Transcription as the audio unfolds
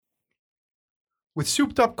With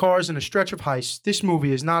souped-up cars and a stretch of heists, this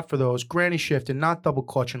movie is not for those granny shifting, not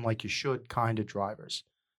double-clutching like you should kind of drivers.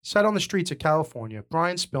 Set on the streets of California,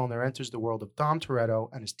 Brian Spilner enters the world of Dom Toretto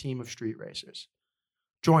and his team of street racers.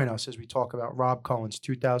 Join us as we talk about Rob Cohen's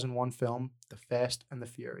 2001 film, The Fast and the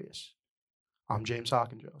Furious. I'm James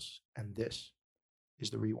Hockenjos, and this is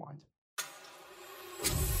The Rewind.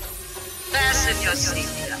 Fasten your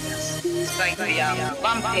seatbelts. It's going to be a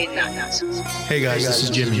bumpy night. Hey guys, this is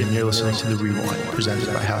Jimmy, and you're listening to The Rewind, presented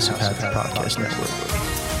by House of Hats Podcast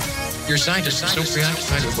Network. Your scientists are so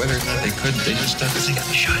preoccupied with whether or not they could, they just don't think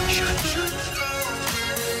they should.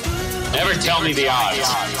 Never tell me the odds.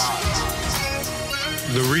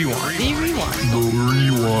 The Rewind. The Rewind. The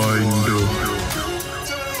Rewind.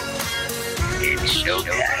 It's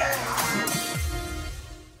showtime.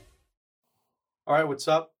 All right, what's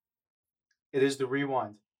up? It is The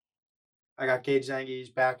Rewind. I got Gage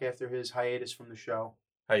Zangies back after his hiatus from the show.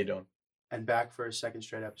 How you doing? And back for a second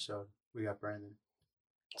straight episode. We got Brandon.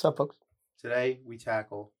 What's up, folks? Today, we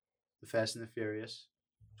tackle The Fast and the Furious.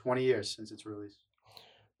 20 years since its release.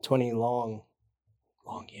 20 long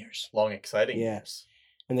years. Long, exciting Yeah. years.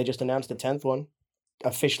 And they just announced the 10th one,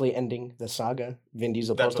 officially ending the saga. Vin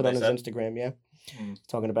Diesel That's posted what on they his said? Instagram, yeah.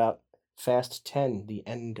 Talking about Fast 10, the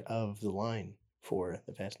end of the line for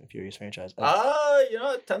the Fast and the Furious franchise.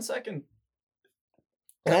 10 second.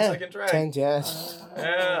 Yeah, 10-second drag. 10, yeah.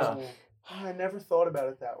 Yeah. I never thought about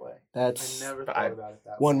it that way. That's I never I- thought about it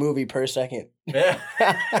that way. one movie per second. Yeah.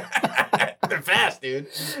 They're fast, dude.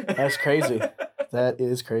 That's crazy. That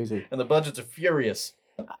is crazy. And the budgets are furious.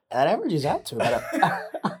 That averages out to about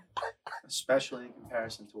Especially in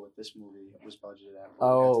comparison to what this movie was budgeted at.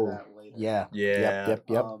 Oh, We'll get to that later. yeah. Yeah.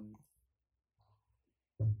 Yep.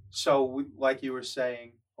 So, like you were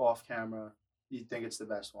saying off camera, you think it's the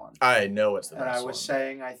best one. I know it's the And best I was one.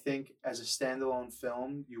 saying, I think as a standalone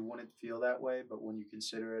film, you wouldn't feel that way, but when you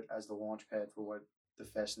consider it as the launch pad for what the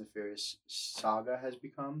Fast and the Furious saga has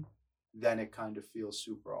become, then it kind of feels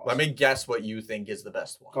super awesome. Let me guess what you think is the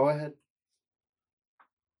best one. Go ahead.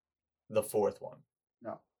 The fourth one.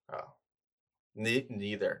 No. Oh.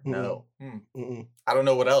 Neither. Mm-mm. No. Mm-mm. I don't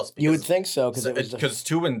know what else. You would think so, because it was Because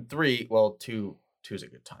 2 and 3, well, two's a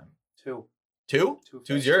good time. Two. 2? Two Fast Two's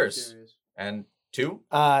and yours. Furious. And 2?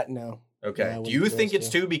 no. Okay. I Do wouldn't you say think it's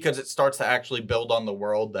it's 2 because it starts to actually build on the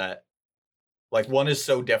world that, like, 1 is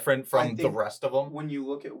so different I from the think rest of them? When you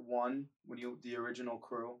look at one, the original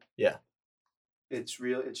crew, Yeah. it's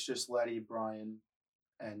just Letty, Brian,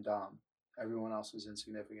 and Dom. Everyone else is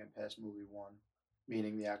insignificant past movie 1,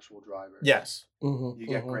 meaning the actual driver. Yes. You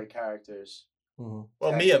get great characters. Well,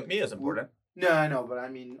 Yeah. Mia's important. No, I know, but I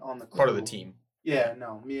mean on the crew. Part of the team. Yeah,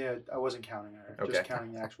 no, Mia, I wasn't counting her. Okay. Just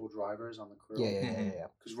counting the actual drivers on the crew. Yeah.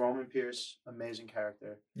 Because Roman Pierce, amazing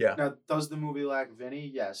character. Yeah. Now, does the movie lack Vinny?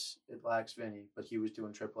 Yes, it lacks Vinny, but he was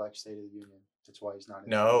doing Triple X State of the Union. That's why he's not in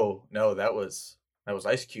the movie. No, that was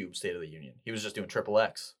Ice Cube State of the Union. He was just doing Triple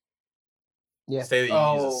X. Yeah. State of the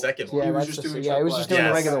Union is the Oh, second Yeah, one. He was that's just the- doing yeah, he was Triple just doing the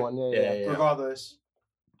X. regular one. Yeah. Regardless,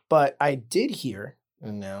 But I did hear,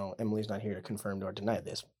 and now Emily's not here to confirm or deny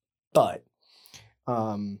this, but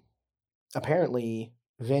apparently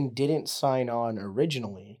Vin didn't sign on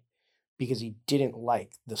originally because he didn't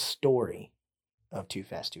like the story of Too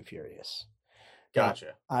Fast, Too Furious. Now,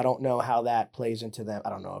 Gotcha. I don't know how that plays into them. I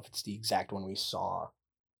don't know if it's the exact one we saw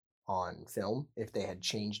on film, if they had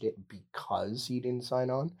changed it because he didn't sign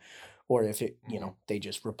on, or if it, they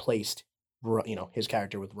just replaced, his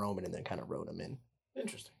character with Roman and then kind of wrote him in.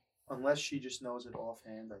 Interesting. unless she just knows it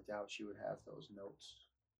offhand, I doubt she would have those notes.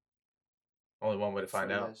 Only one way to find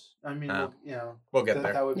for out. this. I mean, Oh. we'll, We'll get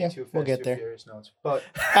there. That would be Yeah, too fast, we'll get too there. furious notes. But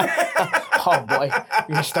Oh boy, you're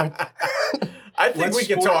gonna start. I think we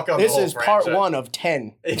can talk on This the whole is part franchise. 1 of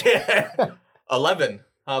 10. Yeah. 11.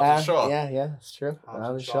 Hobbs and Shaw. Yeah, that's true. Hobbs Hobbs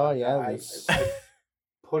and and Shaw, yeah. I that's-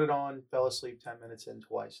 put it on, fell asleep 10 minutes in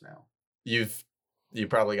twice now. You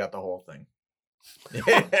probably got the whole thing.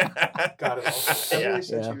 Got it all. Yeah. Emily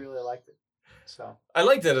said Yeah. she really liked it. So, I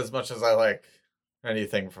liked it as much as I like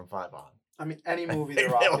anything from 5 on. I mean, any movie think The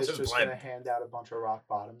they Rock all is just just blend. going to hand out a bunch of rock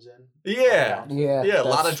bottoms in. Yeah. Yeah, Yeah, a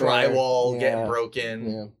lot of that's fair. drywall Yeah, getting broken.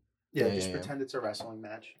 Yeah. Yeah, Yeah, just yeah, yeah. pretend it's a wrestling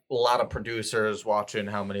match. A lot of producers watching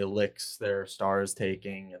how many licks their star is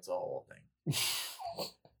taking. It's a whole thing.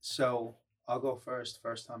 So, I'll go first.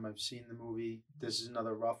 First time I've seen the movie. This is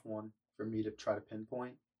another rough one for me to try to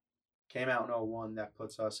pinpoint. Came out in 2001. That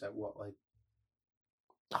puts us at what, like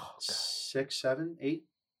Oh, 6, 7, 8?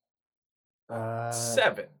 God.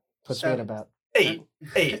 7. Puts me at 7. about 8.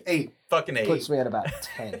 Fucking 8. Puts me at about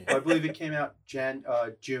 10. I believe it came out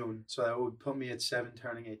June, so that would put me at 7,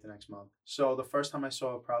 turning 8 the next month. So the first time I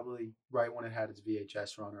saw it, probably right when it had its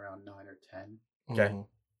VHS run, around 9 or 10. Okay. Mhm.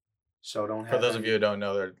 So don't have For those of any- you who don't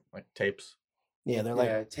know, they're like tapes. Yeah, they're like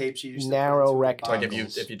yeah, tapes you used narrow to put into a rectangles. Like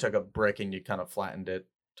box. if you took a brick and you kind of flattened it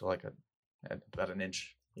to like about an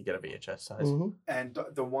inch, you get a VHS size. Mhm. And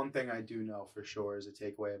the one thing I do know for sure is a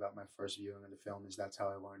takeaway about my first viewing of the film is that's how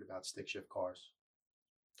I learned about stick shift cars.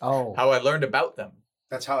 Oh. How I learned about them.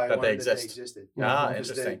 That's how I That learned they that exist. they existed. Ah, Because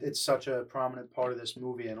interesting. it's such a prominent part of this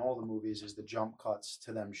movie and all the movies is the jump cuts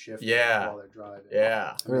to them shifting Yeah. while they're driving.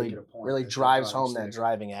 Yeah. To make Really, it a point really that they're drives driving home that stick.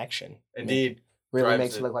 driving action. Indeed. Really drives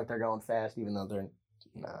makes it it. look like they're going fast, even though they're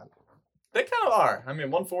not. They kind of are. I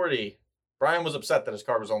mean, 140. Brian was upset that his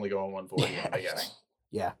car was only going 140 in the beginning.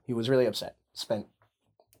 Yeah, he was really upset. Spent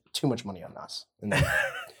too much money on us. And then,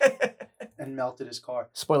 And melted his car.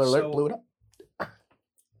 spoiler alert, So- blew it up.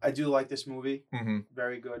 I do like this movie. hmm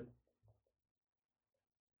Very good.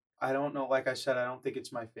 I don't know. Like I said, I don't think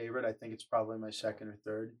it's my favorite. I think it's probably my second or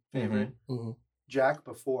third favorite. Mhm. Jack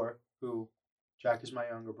Before, Jack is my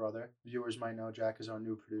younger brother. Viewers might know Jack is our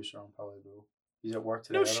new producer on Probably Boo. He's at work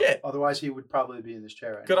today. No shit. Otherwise, he would probably be in this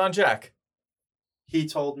chair right Good now. on Jack. He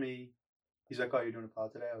told me, he's like, "Oh, you're doing a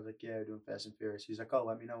pod today?" I was like, "Yeah, we're doing Fast and Furious." He's like, "Oh,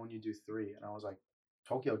 let me know when you do 3." And I was like,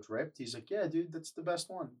 "Tokyo Drift?" He's like, "Yeah, dude, that's the best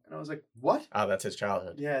one." And I was like, "What?" Oh, that's his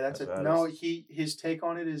childhood. Yeah, that's That's it. what No, that his take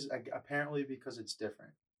on it is apparently because it's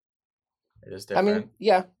different. It is I different. mean,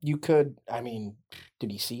 yeah, you could. I mean, did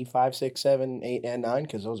he see 5, 6, 7, 8, and 9?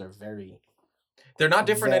 Because those are very. They're not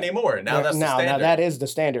different that- anymore. Now that's the now standard. that is the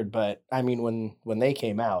standard. But I mean, when they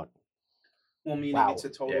came out, Well, meaning Wow. it's a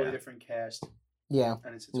totally Yeah. different cast yeah,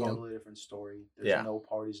 and it's a Yeah. totally different story. There's Yeah. no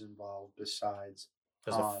parties involved besides.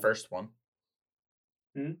 There's the Han. first one.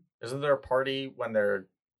 Hmm? Isn't there a party when they're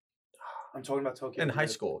I'm talking about Tokyo in high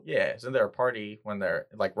Drift. school? Yeah. Isn't there a party when they're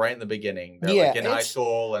like right in the beginning? They're Yeah, like in high it's-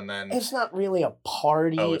 school and then it's not really a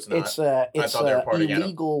party. Oh, it's not? It's a thought they were partying at a-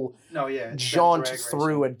 illegal No, yeah. it's them jaunt drag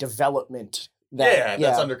through a racing. development. yeah,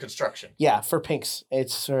 that's under construction. Yeah, for Pinks.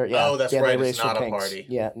 It's yeah. Oh, that's yeah, right, they it's race for not a Pinks. party.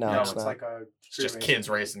 Yeah, no, No, it's it's not. like a It's just kids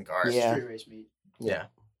racing cars. Yeah. street race meet. Yeah.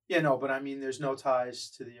 Yeah, no, but I mean, there's no ties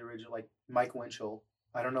to the original. Like Mike Winchell,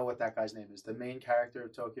 I don't know what that guy's name is. The main character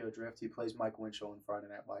of Tokyo Drift, he plays Mike Winchell in Friday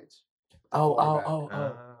Night Lights. Oh,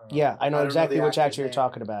 quarterback. Yeah, I know don't know exactly the which actor's actor you're name.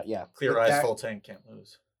 talking about. Yeah. Clear But eyes, that- full tank, can't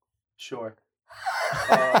lose. Sure.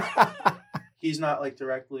 He's not like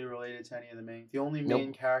directly related to any of the main. The only Nope.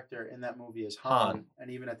 main character in that movie is Han. Han,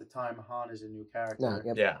 and even at the time, Han is a new character. No,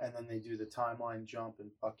 yep. Yeah. And then they do the timeline jump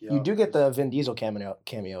and fuck you. You up do get the because- Vin Diesel cameo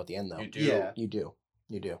at the end, though. You do. Yeah. You do.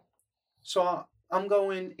 You do. So I'm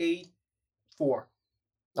going 8.4.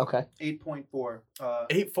 Okay. 8.4.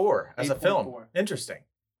 8.4 as a film. 8.4. Interesting.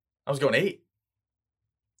 I was going 8.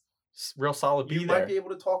 Real solid B You there. might be able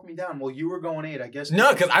to talk me down. Well, you were going 8, I guess.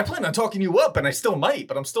 No, because I plan on talking you up, and I still might,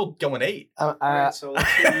 but I'm still going 8. All right, so let's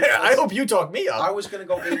see. I hope you talk me up. I was gonna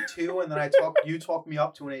go 8.2, and then you talked me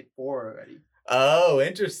up to an 8.4 already. Oh,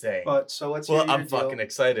 interesting. But so let's. Well, hear your I'm deal. fucking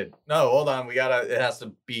excited. No, hold on. It has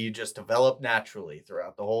to be just developed naturally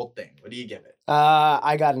throughout the whole thing. What do you give it?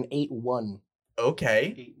 I got an 8-1.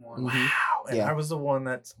 Okay. 8.1. Mhm. Wow. And Yeah. I was the one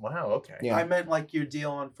that's, wow, okay. Yeah. I meant like your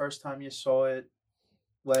deal on first time you saw it,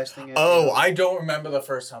 lasting it. Oh, I don't remember the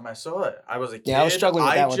first time I saw it. I was a kid. Yeah, I was struggling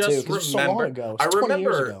with that one too just because it's so long remember- ago. I It's 20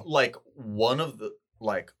 years remember ago.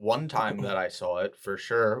 like one time that I saw it for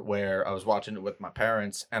sure, where I was watching it with my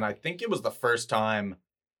parents, and I think it was the first time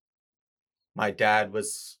my dad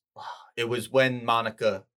was. It was when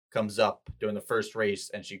Monica comes up during the first race,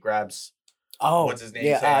 and she grabs Oh, what's his name?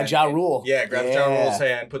 yeah, Ja Rule. Yeah, grabs Ja Rule's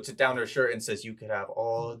hand, puts it down her shirt, and says, "You could have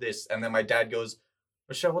all of this." And then my dad goes,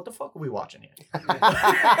 "Michelle, what the fuck are we watching here?"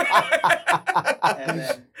 And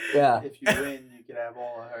then Yeah. if you win, you could have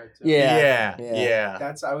all of her too. Yeah. yeah.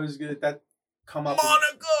 That's I was good. That come up.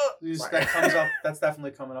 That comes up. That's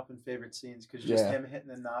definitely coming up in favorite scenes because just Yeah. him hitting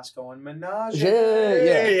the nos going menage.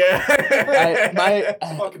 Yeah.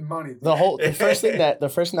 It's fucking money. The first thing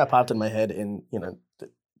that popped in my head, and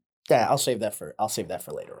yeah, I'll save that for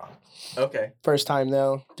later on. Okay. First time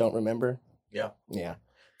though, don't remember. Yeah.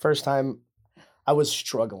 First time, I was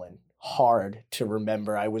struggling hard to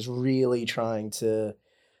remember. I was really trying to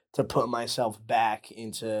put myself back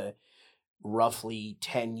into roughly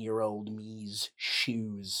 10-year-old me's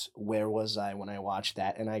shoes. Where was I when I watched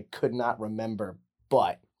that? And I could not remember,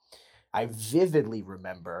 but I vividly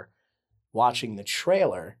remember watching the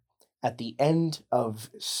trailer at the end of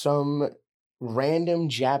some random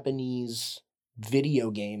Japanese video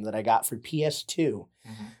game that I got for PS2.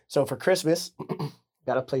 Mhm. So for Christmas,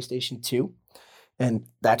 got a PlayStation 2, and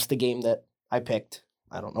that's the game that I picked.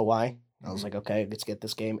 I don't know why. I Mm-hmm. was like, okay, let's get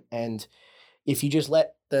this game. And if you just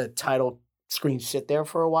let the title screen sit there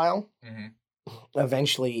for a while,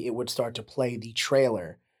 eventually it would start to play the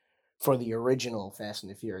trailer for the original Fast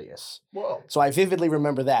and the Furious. Whoa. So I vividly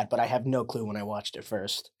remember that, but I have no clue when I watched it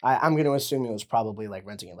first. I'm going to assume it was probably like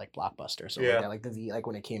renting it like Blockbuster or something Yeah. like that, like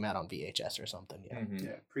when it came out on VHS or something. Yeah. Mhm.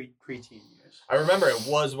 Yeah, preteen years. I remember it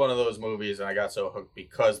was one of those movies, and I got so hooked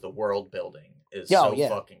because the world building is Yeah, so yeah.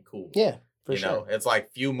 fucking cool. Yeah, for you sure. know, it's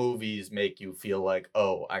like few movies make you feel like,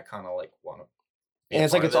 oh, I kind of like want to. And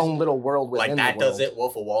it's like its own little world within Like that the world. does it.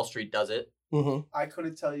 Wolf of Wall Street does it. Mm-hmm. I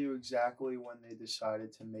couldn't tell you exactly when they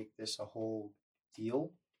decided to make this a whole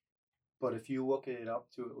deal, but if you look it up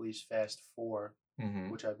to at least Fast 4, Mm-hmm.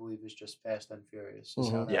 which I believe is just Fast and Furious, is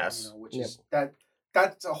how that, Yes. which Yep. is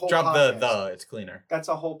that's a whole Drop podcast. it's cleaner. That's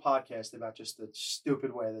a whole podcast about just the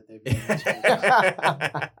stupid way that they've made this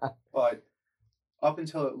movie. But up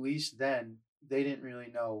until at least then, they didn't really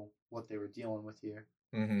know what they were dealing with here.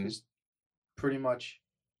 Mm-hmm. Because pretty much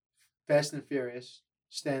Fast and Furious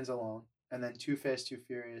stands alone, and then Too Fast, Too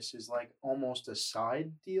Furious is like almost a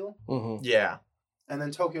side deal. Mm-hmm. Yeah. And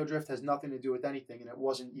then Tokyo Drift has nothing to do with anything, and it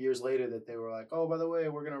wasn't years later that they were like, oh, by the way,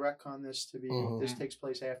 we're going to retcon this to be, this takes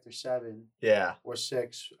place after 7 Yeah. or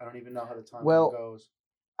 6. I don't even know how the timeline Well, goes.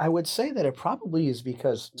 I would say that it probably is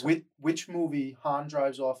because Which movie Han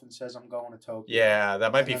drives off and says, I'm going to Tokyo? Yeah.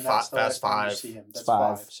 That might And be then that's the Fast last time you 5. see him. That's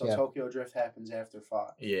 5, 5. So yeah. Tokyo Drift happens after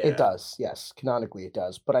 5. Yeah. it does. Yes, canonically it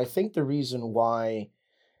does. But I think the reason why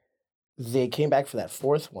they came back for that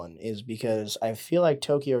 4th one is because I feel like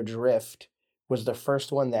Tokyo Drift was the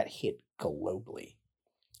first one that hit globally.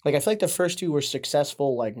 Like I feel like the first 2 were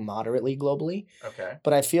successful, like moderately globally. Okay.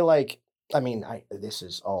 But I feel like, I mean, this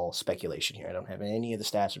is all speculation here. I don't have any of the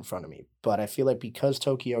stats in front of me. But I feel like because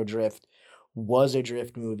Tokyo Drift was a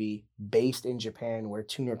drift movie based in Japan where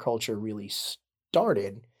tuner culture really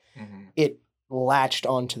started, Mm-hmm. it latched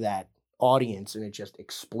onto that audience and it just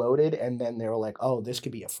exploded. And then they were like, oh, this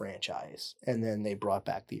could be a franchise. And then they brought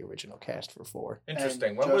back the original cast for 4. Interesting.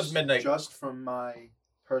 And When was Midnight? Just from my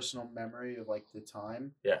personal memory of like the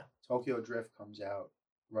time, Yeah. Tokyo Drift comes out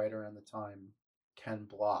right around the time Ken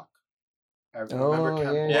Block. I Oh, remember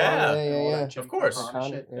Ken yeah, Block yeah, and all yeah. that Jim Of course. Kahana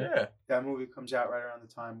shit. Yeah. That movie comes out right around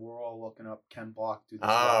the time we're all looking up Ken Block do this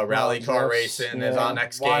Rally Wild car Jets, racing is yeah. on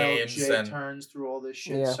X wild Games J and turns through all this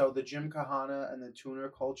shit. Yeah. So the Jim Kahana and the tuner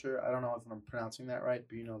culture, I don't know if I'm pronouncing that right,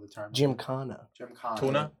 but you know the term. Jim Kana. Jim Kahana.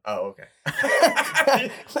 tuna. Oh, okay.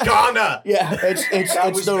 Ghana. Yeah, it's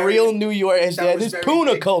That was the very- real New York. It's that was this very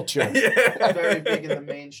tuna big. culture. Very big in the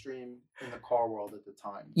mainstream in the car world at the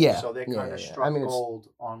time. Yeah, So they yeah, kind of yeah. struck I mean, it's- gold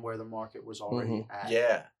on where the market was already at.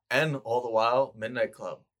 Yeah. And all the while, Midnight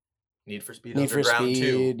Club. Need for Speed Need for Underground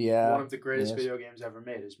Speed, 2. yeah. One of the greatest Yes. video games ever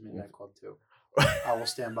made is Midnight Club 2. I will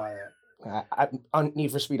stand by that.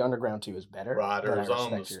 Need for Speed Underground 2 is better. but Riders I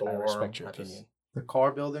on the respect your, I Storm. respect your I just- opinion. The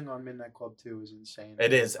car building on Midnight Club 2 is insane.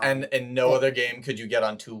 It is. And in no other game could you get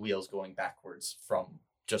on 2 wheels going backwards from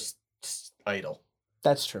just idle.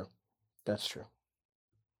 That's true. That's true.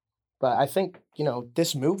 But I think,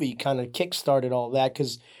 this movie kind of kickstarted all that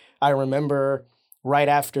because I remember right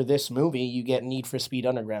after this movie, you get Need for Speed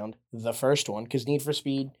Underground, the first one, because Need for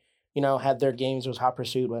Speed, had their games, was Hot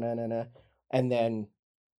Pursuit, and then,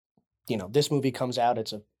 this movie comes out,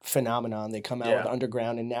 it's a phenomenon. They come out with Yeah.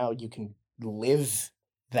 Underground, and now you can live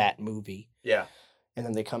that movie. Yeah. And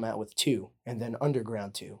then they come out with 2, and then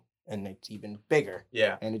Underground 2, and it's even bigger.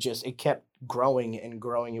 Yeah. And it kept growing and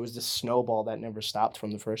growing. It was this snowball that never stopped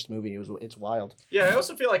from the first movie. It's wild. Yeah, I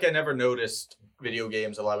also feel like I never noticed video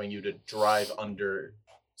games allowing you to drive under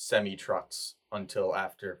semi trucks until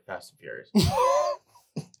after Fast and Furious.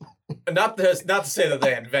 Not to say that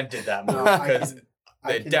they invented that No, movie I because can-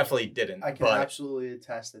 they I can- definitely didn't. I can but absolutely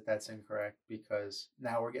attest that that's incorrect because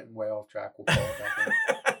now we're getting way off track. We'll call it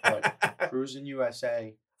back in. Cruising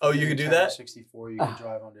USA. Oh, you could do that? 64, you can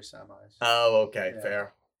drive under semis. Oh, okay, Yeah.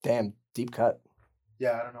 fair. Damn, deep cut.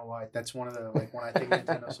 Yeah, I don't know why. That's one of the when I think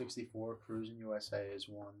Nintendo 64, Cruising USA is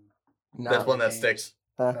one That's one that game. sticks.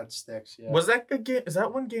 that sticks. Yeah, Was that a game? Is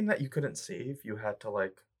that one game that you couldn't save? You had to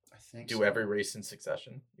like I think do so. every race in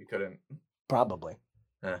succession. You couldn't. Probably.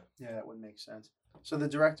 Yeah, that would make sense. So the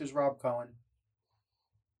director's Rob Cohen.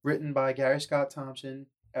 Written by Gary Scott Thompson,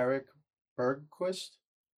 Eric Bergquist,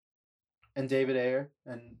 and David Ayer.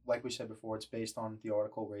 And like we said before, it's based on the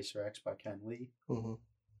article Racer X by Ken Lee, Hmm.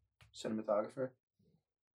 cinematographer.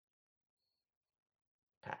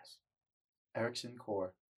 Pass. Erickson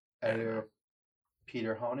Core, editor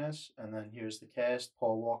Peter Hones, and then here's the cast: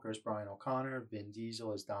 Paul Walker as Brian O'Connor, Vin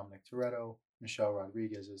Diesel as Dominic Toretto, Michelle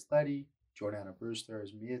Rodriguez as Letty, Jordana Brewster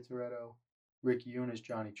as Mia Toretto, Rick Yoon as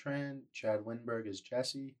Johnny Tran, Chad Winberg as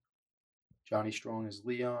Jesse, Johnny Strong as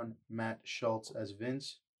Leon, Matt Schultz as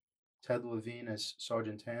Vince, Ted Levine as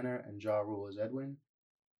Sergeant Tanner, and Ja Rule as Edwin.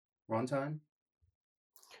 Runtime?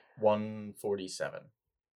 147.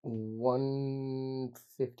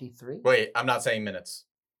 153. Wait, I'm not saying minutes.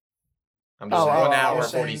 I'm just Oh, saying 1 oh, hour you're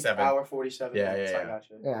saying 47. Hour 47 Yeah, minutes. yeah, I yeah. got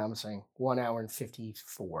you. Yeah, I'm saying 1 hour and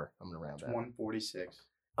 54. I'm gonna round It's that. 146.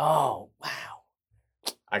 Oh wow.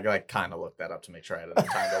 I like kind of looked that up to make sure I had enough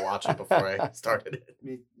time to watch it before I started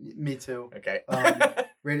it. Me too. Okay.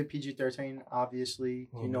 Rated PG-13, obviously.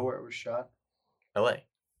 Do you know where it was shot? LA.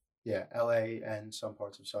 Yeah, LA and some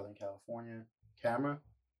parts of Southern California. Camera?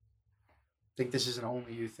 I think this is an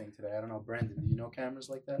only you thing today. I don't know, Brandon. Do you know cameras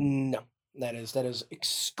like that? No, that is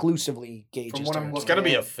exclusively Gage's From what I'm territory. It's gonna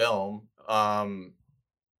be a film. I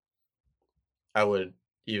would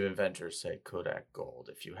even venture to say Kodak Gold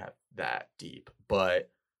if you have that deep, but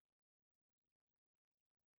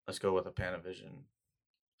let's go with a Panavision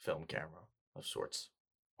film camera of sorts.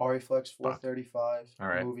 Ariflex 435. All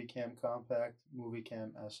right. Movie Cam Compact. Movie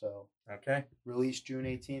Cam SL. Okay. Released June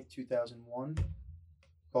 18th, 2001.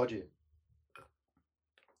 Budget.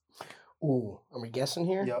 Ooh, are we guessing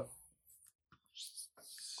here? Yep.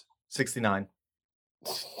 69.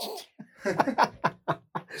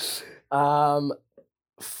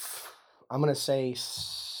 I'm gonna say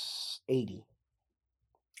 80.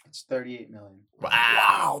 It's 38 million.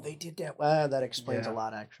 Wow, they did that. That explains Yeah. a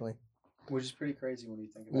lot, actually. Which is pretty crazy when you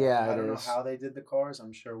think about Yeah, it. I it don't know is. how they did the cars.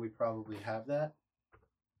 I'm sure we probably have that.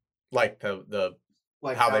 Like the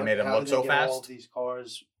Like How they made 'em how look did they so get all fast? of these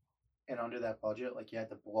cars and under that budget, like you had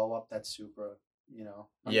to blow up that Supra. You know,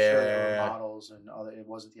 I'm Yeah. sure there were models and other. It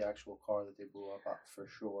wasn't the actual car that they blew up for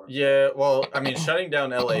sure. Yeah, well, I mean, shutting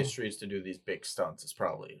down LA streets to do these big stunts is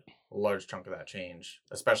probably a large chunk of that change,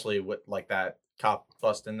 especially with like that cop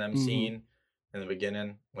busting them Mhm. scene in the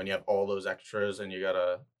beginning when you have all those extras and you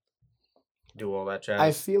gotta do all that jazz.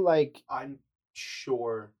 I feel like I'm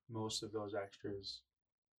sure most of those extras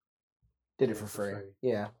did it for free.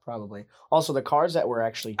 Yeah, probably. Also, the cars that were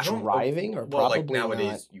actually I don't- driving are well, probably like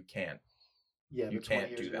nowadays not. you can't. Yeah, You but 20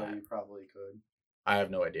 can't years do ago, that. you probably could. I have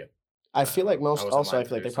no idea. I feel like I most. wasn't Also, I line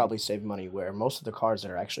feel like they producing. probably save money where most of the cars that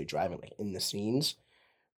are actually driving, like in the scenes,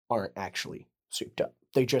 aren't actually souped up.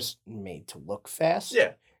 They just made to look fast.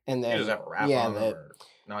 Yeah, and you then just have a wrap yeah, on them that- or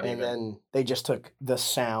not and even. then they just took the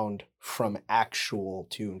sound from actual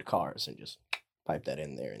tuned cars and just pipe that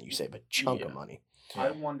in there, and you save a chunk of Yeah. money. I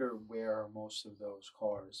Yeah. wonder where most of those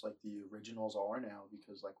cars, like the originals, are now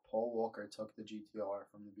because like Paul Walker took the GTR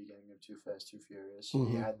from the beginning of Too Fast, Too Furious. He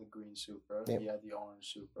Mhm. had the green Supra. Yep. He had the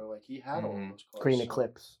orange Supra. Like he had all Mhm. those cars. Green so-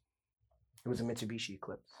 Eclipse. It was a Mitsubishi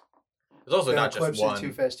Eclipse. There's also The not Eclipse just in one.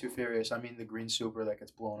 Too Fast, Too Furious. I mean the green Supra that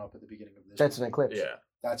gets blown up at the beginning of this. That's an movie. Eclipse. Yeah,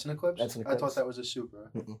 That's an Eclipse. That's an I thought Eclipse. that was a Supra.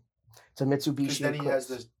 It's a Because Mitsubishi then he has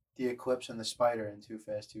Eclipse. the Eclipse and the Spider in Too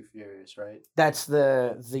Fast, Too Furious, right? That's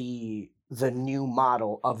the new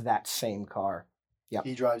model of that same car. Yep.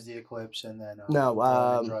 He drives the Eclipse and then No,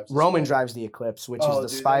 the Roman Spider. drives the Eclipse, which Oh, is do the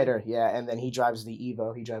they? Spider. Yeah, and then he drives the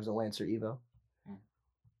Evo. He drives the Lancer Evo.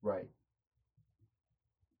 Right.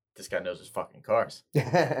 this guy knows his fucking cars.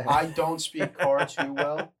 I don't speak car too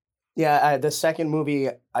well. Yeah, the second movie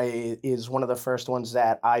is one of the first ones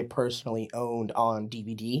that I personally owned on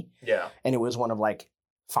DVD, Yeah, and it was one of like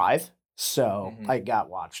 5. So Mhm. I got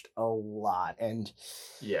watched a lot, and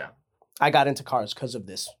yeah. I got into cars because of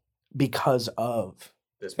This Fast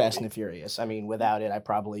movie. and the Furious. I mean, without it, I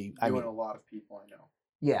You mean, and a lot of people I know.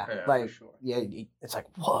 yeah, Yeah, for like sure. yeah, it's like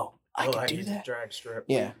whoa, I Oh, could do need the that. drag strip.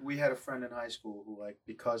 Yeah, We had a friend in high school who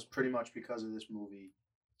pretty much because of this movie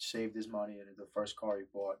saved his money, and the first car he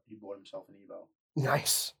bought himself an Evo.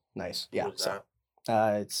 nice. Who Yeah, was so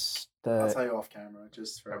that? it's I'll the tell you off camera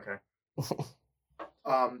just for Okay.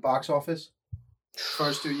 box office.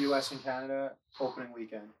 First to U.S. and Canada opening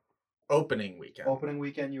weekend. Opening weekend. Opening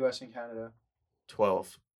weekend U.S. and Canada.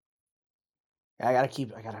 12. I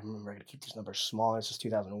gotta remember. I gotta keep these numbers small. This is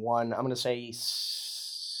 2001. I'm gonna say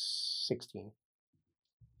 16.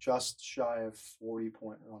 Just shy of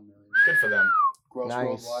 40.1 million. Good for them. Gross Nice.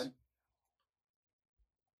 worldwide.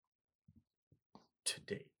 To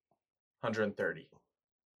date. 130.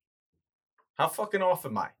 How fucking off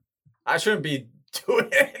am I? I shouldn't be doing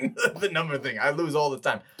the number thing. I lose all the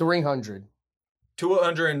time. 300.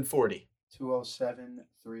 240. 207,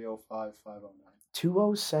 305, 509.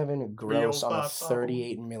 207 gross on a 305.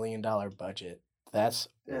 $38 million budget. That's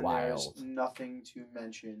And wild. there's nothing to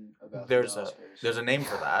mention about There's the a Oscars. there's a name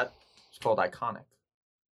for that. It's called iconic.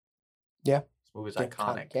 Yeah. This movie's Yeah,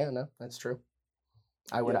 iconic. Yeah, no, that's true.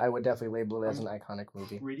 I would definitely label it as an iconic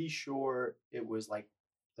movie. Pretty sure it was like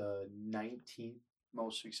the 19th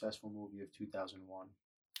most successful movie of 2001.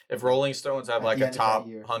 If Rolling Stones have At like the a end of that top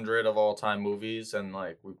year. 100 of all time movies and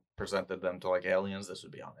like we presented them to like aliens, this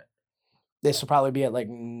would be on it. This would probably be at like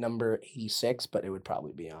number 86, but it would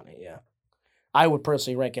probably be on it. Yeah, I would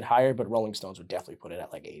personally rank it higher, but Rolling Stones would definitely put it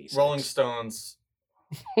at like 86. Rolling Stones,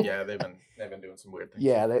 yeah, they've been doing some weird things.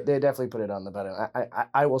 Yeah, they definitely put it on the bottom.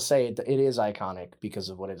 I will say it is iconic because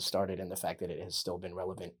of what it started and the fact that it has still been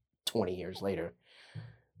relevant 20 years later.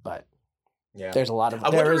 But Yeah. there's a lot of I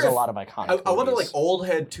there wonder is a if- lot of iconic. I wonder like movies. old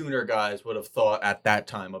head tuner guys would have thought at that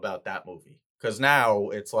time about that movie. Because now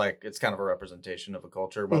it's like it's kind of a representation of a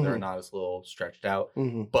culture, whether or not it's a little stretched out.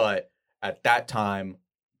 Mhm. But at that time,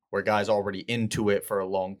 where guys already into it for a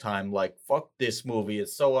long time, like fuck this movie,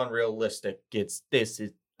 it's so unrealistic. It's this,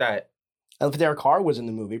 it's that. If their car was in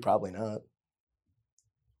the movie, probably not.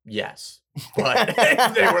 Yes, but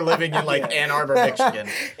they were living in like Ann Arbor, Michigan.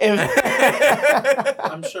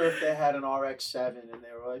 I'm sure if they had an RX-7 and they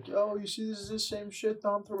were like, "Oh, you see, this is the same shit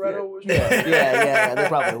Dom Toretto was." Yeah, they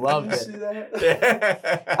probably loved You it. see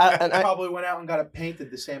that? I- Probably went out and got it painted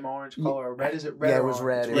the same orange color. Or red, is it red? Yeah, it or was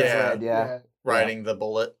red. orange? It was Yeah. red. Yeah. Riding the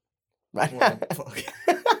bullet. Right. Fuck.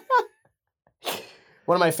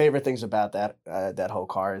 One of my favorite things about that whole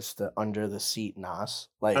car is the under the seat NOS.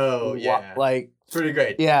 Like, Oh, yeah. like It's pretty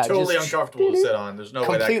great. Yeah, Totally just- uncomfortable to sit on. There's no way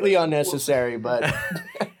that completely could- unnecessary, but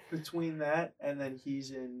Between that and then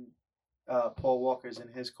he's in Paul Walker's in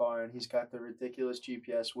his car and he's got the ridiculous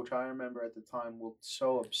GPS, which I remember at the time looked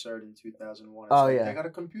so absurd in 2001. It's Oh, like, yeah. they got a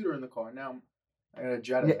computer in the car now. I got a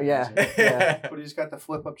Jetta. Yeah, that yeah. But he's got the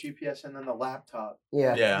flip up GPS and then the laptop.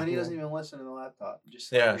 yeah. Yeah. And then he doesn't even listen to the laptop. He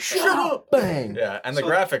just Yeah. like, Shut up! Bang. Yeah, and the So-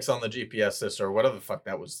 graphics on the GPS system or whatever the fuck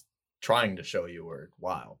that was trying to show you were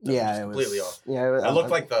wild. They were Yeah, just it was completely off. Yeah, it, was, It looked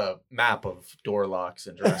like the map of door locks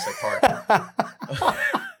in Jurassic Park.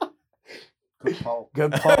 Good poll.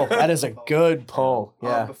 good poll. That is a good poll.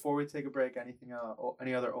 Yeah. Before we take a break,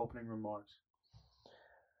 any other opening remarks?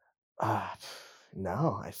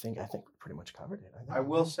 No, I think we pretty much covered it. I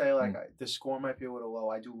will say, like, Mm. the score might be a little low.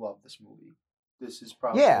 I do love this movie. This is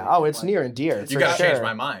probably Yeah. Oh, in, it's like, near and dear. it's You for gotta sure. change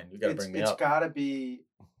my mind. You gotta bring me It's up. got to be,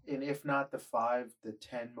 and if not the 5, the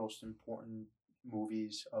 10 most important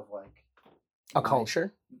movies of like A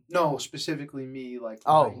culture. No, specifically me. Like,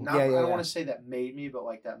 Oh, not, yeah, I yeah, don't yeah. want to say that made me, but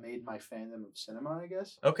like that made my fandom of cinema. I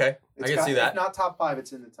guess. Okay, I can see If that. not top 5,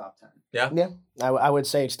 it's in the top 10. Yeah, I would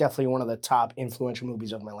say it's definitely one of the top influential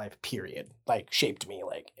movies of my life. Period. Like shaped me,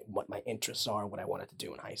 like what my interests are, what I wanted to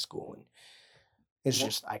do in high school, and it's Well,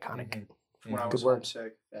 just iconic. Mhm. When I Good was word.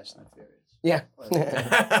 homesick, Fast and Furious. Yeah.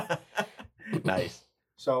 Nice.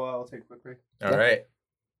 So I'll take a quick break. All right.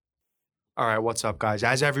 All right, what's up, guys?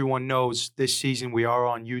 As everyone knows, this season we are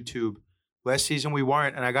on YouTube. Last season we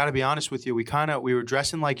weren't, and I got to be honest with you, we were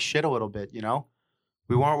dressing like shit a little bit, you know?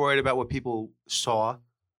 We weren't worried about what people saw.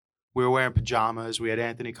 We were wearing pajamas. We had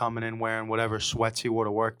Anthony coming in wearing whatever sweats he wore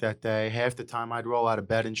to work that day. Half the time I'd roll out of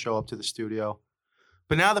bed and show up to the studio.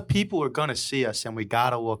 But now the people are going to see us, and we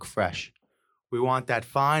got to look fresh. We want that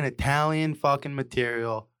fine Italian fucking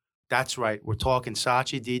material. That's right, we're talking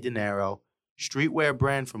Saatchi di Dinero, streetwear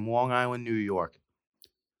brand from Long Island, New York.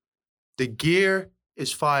 The gear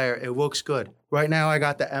is fire. It looks good. Right now, I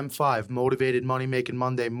got the M5 Motivated Money Making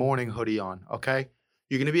Monday morning hoodie on, okay?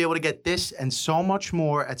 You're going to be able to get this and so much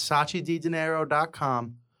more at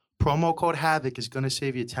SaatchiDiDinero.com. Promo code HAVOC is going to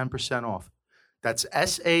save you 10% off. That's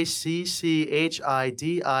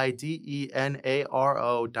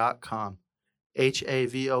SaacciDidenero.com.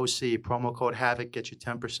 HAVOC. Promo code HAVOC gets you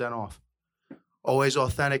 10% off. Always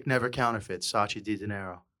authentic, never counterfeit. Saatchi Di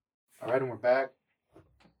Dinero. All right, and we're back.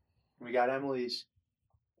 We got Emily's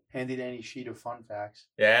handy dandy sheet of fun facts.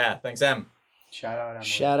 Yeah. Thanks, Em. Shout out Emily.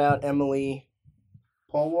 Shout out Emily.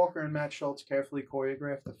 Paul Walker and Matt Schultz carefully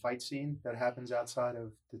choreographed the fight scene that happens outside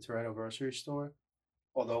of the Toretto grocery store.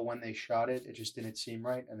 Although when they shot it, it just didn't seem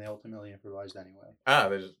right, and they ultimately improvised anyway.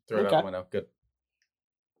 They just threw it out Okay. the window. Good.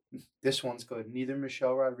 This one's good. Neither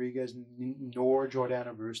Michelle Rodriguez nor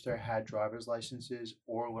Jordana Brewster had driver's licenses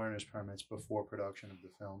or learner's permits before production of the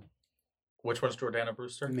film. Which one's Jordana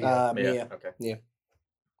Brewster? Mia. Mia. Okay.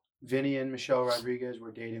 Vinny and Michelle Rodriguez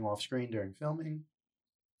were dating off screen during filming.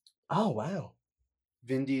 Oh wow.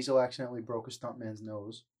 Vin Diesel accidentally broke a stuntman's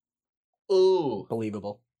nose. Ooh.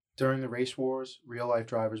 Believable. During the race wars, real life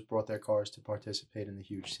drivers brought their cars to participate in the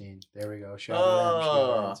huge scene. There we go. Shout out to them. She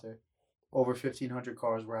got her answer. Over 1,500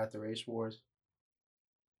 cars were at the race wars.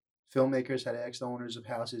 Filmmakers had asked owners of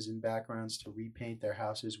houses in backgrounds to repaint their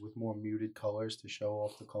houses with more muted colors to show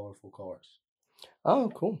off the colorful cars. Oh,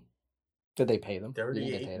 cool. Did they pay them? Did they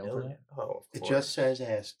 38 pay them for million. Oh, of It course. just says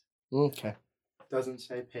asked. that? Okay. Doesn't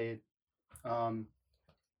say paid.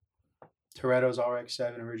 Toretto's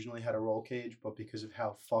RX-7 originally had a roll cage, but because of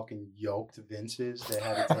how fucking yoked Vince is, they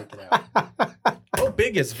had to take it out. How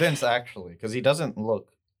big is Vince actually? Because he doesn't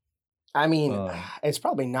look. I mean, Oh. it's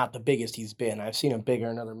probably not the biggest he's been. I've seen him bigger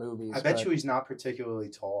in other movies. I bet but- you he's not particularly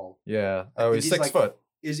tall. Yeah. I Oh, think he's 6 like- foot.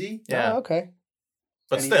 Is he? Yeah. Oh, okay.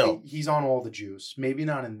 But And still. he's on all the juice. Maybe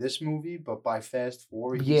not in this movie, but by Fast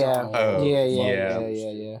 4, he's Yeah. on all Oh, the yeah, fucking yeah,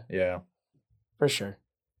 juice. Yeah. For sure.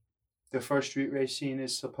 The first street race scene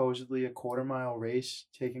is supposedly a quarter-mile race,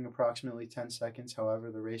 taking approximately 10 seconds.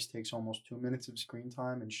 However, the race takes almost 2 minutes of screen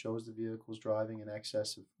time and shows the vehicles driving in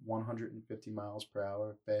excess of 150 miles per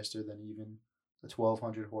hour, faster than even the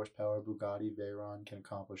 1,200 horsepower Bugatti Veyron can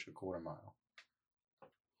accomplish a quarter mile.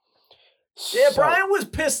 Yeah, So- Brian was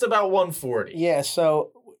pissed about 140. Yeah,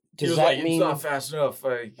 so He does was that like, mean... it's not fast enough.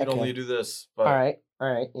 You can Okay. only do this. But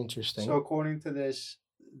All right, interesting. So according to this,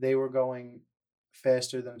 they were going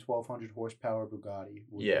faster than a 1,200 horsepower Bugatti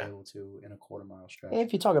would Yeah. be able to in a quarter-mile stretch.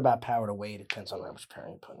 If you talk about power to weight, it depends on how much power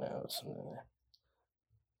you put out.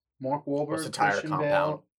 Mark What's Wahlberg, the tire Christian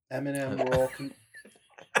compound? Bale, Eminem were all...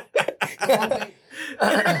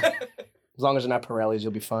 As long as they're not Pirellis,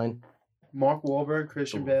 you'll be fine. Mark Wahlberg,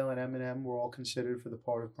 Christian Ooh. Bale, and Eminem were all considered for the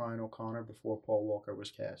part of Brian O'Connor before Paul Walker was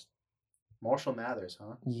cast. Marshall Mathers,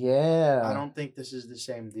 huh? Yeah. I don't think this is the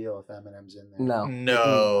same deal if Eminem's in there. No.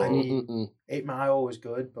 No. I need- Mm-mm. 8 Mile was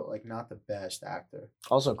good, but like not the best actor.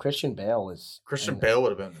 Also, Christian Bale is... Christian and- Bale would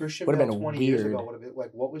have been. Christian Would've Bale been 20 years weird. ago would have been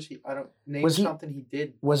like, what was he? I don't name Was he- something he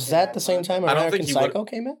did. Was in that the same time I don't American think he would- Psycho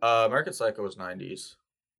came out? American Psycho was 90s.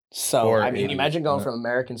 So, or I mean, 80s. imagine going from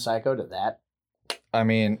American Psycho to that. I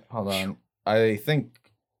mean, hold on. I think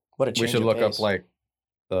What a we change should of look up pace. like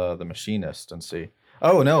the Machinist and see.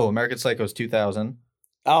 Oh no, American Psycho is 2000,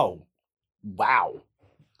 Oh, wow.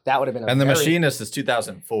 That would have been a and the very- Machinist is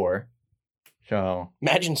 2004. So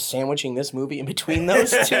Imagine sandwiching this movie in between those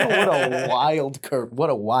two. What a wild curve. What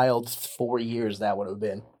a wild 4 years that would have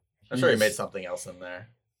been. I'm sure he made Jeez. something else in there.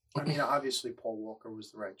 I mean, obviously Paul Walker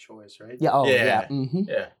was the right choice, right? Yeah, oh, yeah. Yeah. Mm-hmm.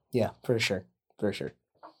 Yeah. Yeah, for sure. For sure.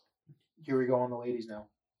 Here we go on the ladies now.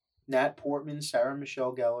 Nat Portman, Sarah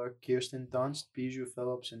Michelle Gellar, Kirsten Dunst, Bijou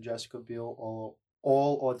Phillips, and Jessica Biel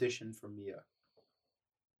all auditioned for Mia.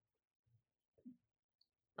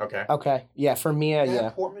 Okay. Okay. Yeah, for Mia, Nat yeah.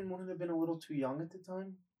 Portman wouldn't have been a little too young at the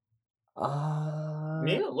time.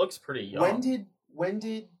 Mia looks pretty young. When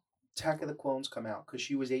did Attack of the Clones come out? Because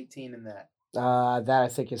she was 18 in that. That I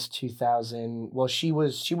think is 2000. Well, she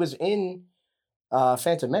was in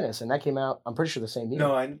Phantom Menace, and that came out, I'm pretty sure, the same year.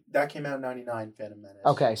 No, that came out in 99, Phantom Menace.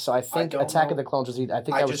 Okay, so I think don't Attack know. of the Clones was either, I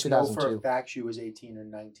think I that was just know for a 2002. fact she was 18 or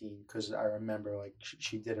 19 because I remember like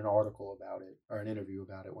she did an article about it or an interview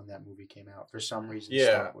about it when that movie came out. For some reason, it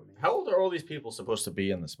Yeah. stuck with me. How old are all these people supposed to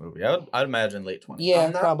be in this movie? I'd imagine late 20s. Yeah,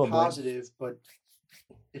 I'm not probably. positive, but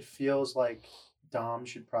it feels like Dom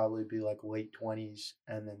should probably be like late 20s,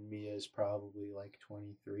 and then Mia's probably like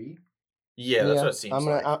 23. Yeah, that's what it seems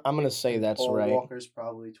like. I'm gonna say that's Paul right. Walker's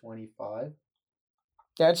probably 25.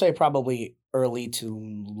 Yeah, I'd say probably early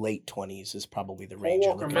to late 20s is probably the range.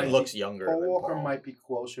 you're Walker looking might at. It looks younger Paul than Walker Paul. might be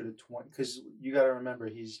closer to 20 because you got to remember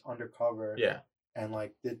he's undercover. Yeah. And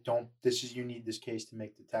like, you need this case to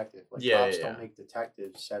make detective. Like, Yeah, cops yeah. don't make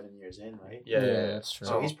detectives 7 years in, right? Yeah, yeah, that's true.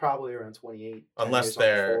 So he's probably around 28. 10 Unless years on the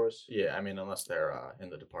they're force. unless they're in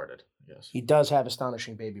The Departed, I guess. He does have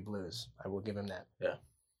astonishing baby blues. I will give him that.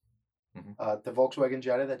 The Volkswagen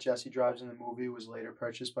Jetta that Jesse drives in the movie was later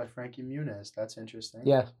purchased by Frankie Muniz. That's interesting.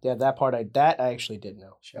 Yeah, that part I actually did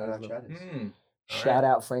know. Shout out Jettas. Shout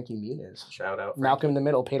out Frankie Muniz. Shout out. Malcolm in the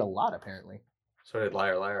Middle paid a lot apparently. So did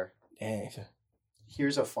Liar Liar. Dang.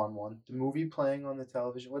 Here's a fun one. The movie playing on the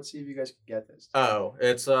television. Let's see if you guys can get this. Oh,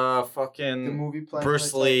 it's The fucking movie playing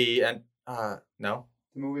Bruce on the Lee and no.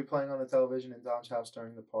 The movie playing on the television in Dom's house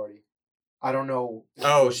during the party. I don't know.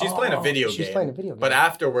 Oh, she's playing a video She's game. playing a video game. But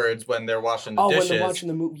afterwards, when they're washing the when dishes, they're watching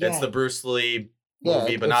the movie, yeah. it's the Bruce Lee Yeah,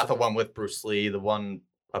 movie, but it's- not the one with Bruce Lee. The one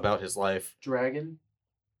about his life. Dragon.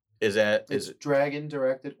 Is it? It's Is it? Dragon,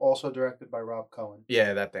 also directed by Rob Cohen,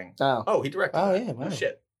 Yeah, that thing. Oh. Oh, he directed. Oh, that. yeah, wow. Oh,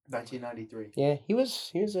 shit. 1993. Yeah, he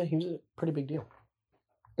was a pretty big deal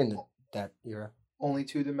in that era. Only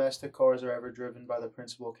 2 domestic cars are ever driven by the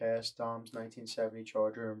principal cast: Dom's 1970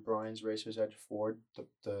 Charger and Brian's Racer's Edge Ford. The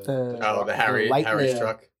Oh, the Harry's Lightning.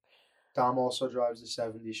 truck. Dom also drives the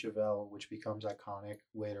 70 Chevelle, which becomes iconic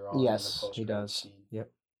later on. Yes, in the he post-credit does. Scene.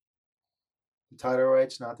 Yep. The title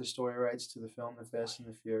rights, not the story rights, to the film The Fast and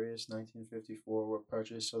the Furious 1954 were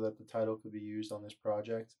purchased so that the title could be used on this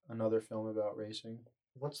project, another film about racing.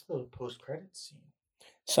 What's the post-credit scene?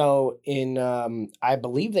 So in I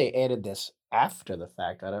believe they added this after the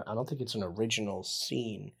fact. I don't think it's an original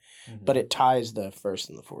scene, Mm-hmm. but it ties the first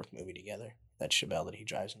and the fourth movie together. That Chevelle that he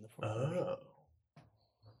drives in the fourth movie. Oh.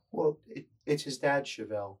 Well, it's his dad,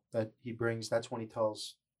 Chevelle, that he brings. That's when he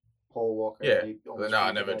tells Paul Walker. Yeah. that he almost No, I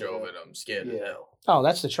beat the never guy to drove death. it. I'm scared Yeah. to hell. Oh,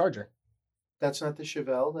 that's the Charger. That's not the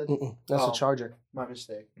Chevelle. That's the Oh. Charger. My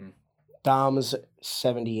mistake. Dom's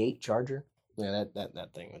 78 Charger. Yeah,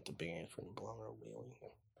 that thing with the big ass from blower wheel.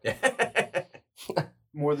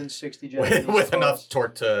 More than 60 Japanese with cars. enough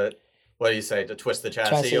torque to, what do you say, to twist the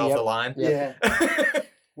chassis, Chassis, off yep. the line? Yeah.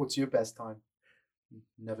 What's your best time?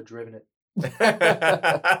 Never driven it.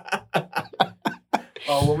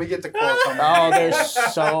 Oh, when we get to quotes, Oh, there's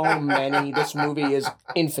so many. This movie is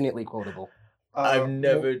infinitely quotable. I've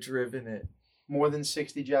never driven it. More than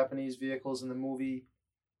 60 Japanese vehicles in the movie.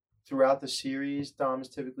 Throughout the series, Dom is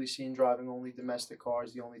typically seen driving only domestic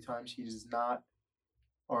cars. The only times he does not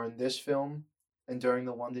are in this film and during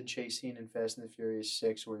the London chase scene in Fast and the Furious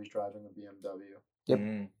 6 where he's driving a BMW. Yep.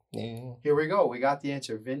 Mm. Yeah. Here we go. We got the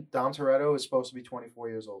answer. Dom Toretto is supposed to be 24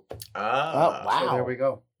 years old. Ah. Oh, wow. So there we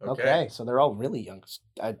go. Okay, so they're all really young.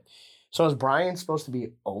 So is Brian supposed to be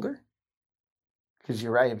older? Because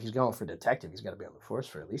you're right. If he's going for detective, he's got to be on the force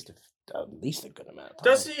for at least a good amount of time.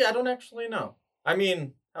 Does he? I don't actually know. I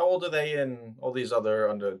mean, how old are they in all these other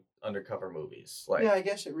undercover movies? Like, Yeah, I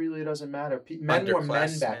guess it really doesn't matter. Men were men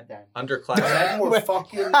Underclassmen. back then. underclass. Men were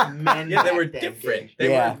fucking men. Yeah, they back were then, different. dude. They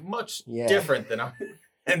Yeah. were much Yeah. different than us.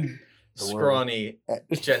 And The word. scrawny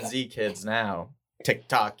Gen Z kids now,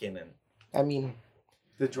 TikToking and I mean,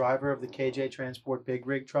 The driver of the KJ Transport Big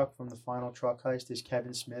Rig truck from the final truck heist is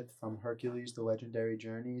Kevin Smith from Hercules, The Legendary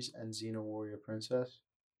Journeys, and Xena Warrior Princess.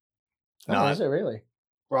 oh, is it really?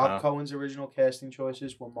 Rob Cohen's original casting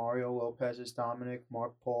choices were Mario Lopez as Dominic,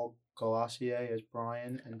 Mark Paul Galassier as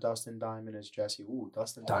Brian, and Dustin Diamond as Jesse. Ooh,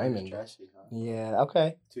 Dustin Diamond as Diamond. Jesse. Huh? Yeah.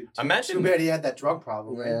 Okay. Imagine- Too bad he had that drug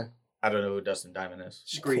problem. Yeah. Right? I don't know who Dustin Diamond is.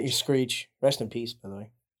 Screech. Screech. Rest in peace, by the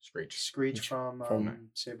way. Screech. Screech from From-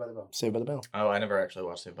 Saved by the Bell. Saved by the Bell. Oh, I never actually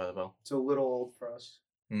watched Saved by the Bell. It's a little old for us.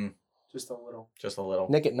 Hmm. Just a little. Just a little.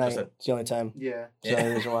 Nick at Night. Just a- It's the only time. Yeah. It's the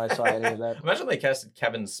only reason why I saw any of that. Imagine they casted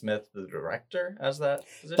Kevin Smith, the director, as that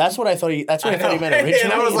position. That's what I thought he. That's what I, I thought he know. meant originally.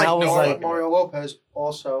 And I was like, no, like, Mario Lopez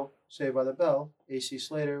also Saved by the Bell, AC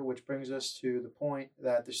Slater, which brings us to the point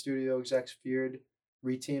that the studio execs feared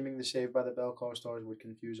reteaming the Saved by the Bell co-stars would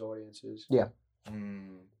confuse audiences.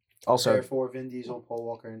 Hmm. also, Therefore, Vin Diesel, Paul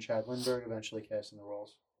Walker, and Chad Lindbergh eventually cast in the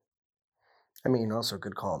roles. I mean, also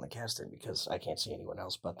good call on the casting because I can't see anyone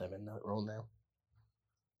else but them in that role now.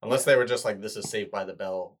 Unless they were just like, this is Saved by the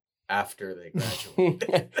Bell after they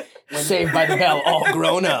graduated. Saved by the Bell, all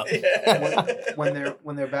grown up. Yeah.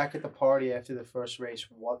 When they're back at the party after the first race,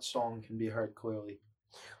 what song can be heard clearly?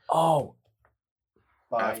 Oh,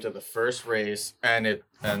 By After the first race, and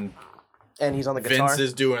and he's on the guitar. Vince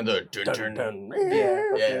is doing the dun, Dun, dun. dun. but Yeah,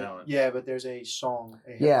 there- that one. yeah, but there's a song,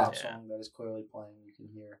 a hip Yeah. hop song that is clearly playing. You can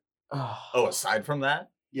hear. Oh, aside from that?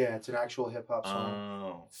 Yeah, it's an actual hip hop song.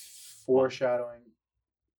 Oh. Foreshadowing.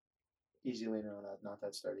 Easy leaner on that, not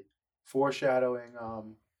that sturdy. Foreshadowing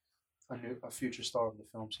a future star of the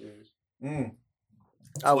film series. Mm.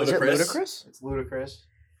 Oh, is it Ludacris. Ludacris? It's Ludacris.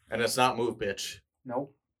 And it's not Move Bitch.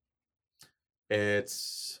 Nope.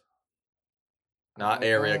 It's not Oh,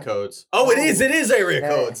 area yeah. codes. Oh, it is area Yeah.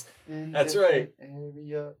 codes. In That's different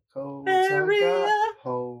Area codes. I Area got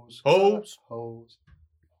hose. Hose. Hose.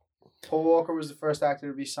 Paul Walker was the first actor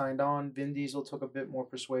to be signed on. Vin Diesel took a bit more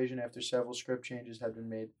persuasion after several script changes had been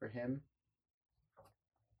made for him.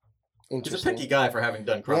 He's a Interesting. picky guy for having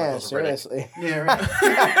done Yeah, Chronicles of Riddick. seriously. Yeah,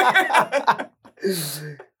 right.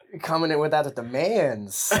 Coming in without the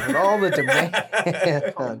demands. With all the Coming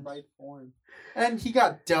demands. right for him. And he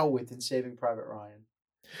got dealt with in Saving Private Ryan.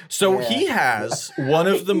 So Yeah. he has one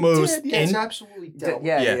of the He most did, It's absolutely dealt with.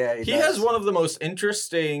 Yeah, he does. has one of the most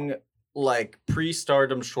interesting like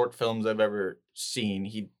pre-stardom short films I've ever seen.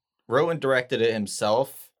 He wrote and directed it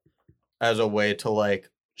himself as a way to like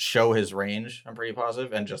show his range, I'm pretty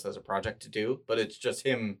positive, and just as a project to do, but it's just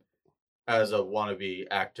him as a wannabe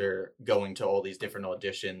actor going to all these different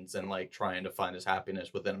auditions and like trying to find his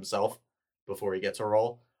happiness within himself before he gets a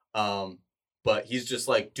role. But he's just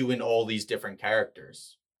like doing all these different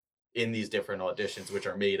characters in these different auditions, which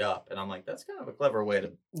are made up. And I'm like, that's kind of a clever way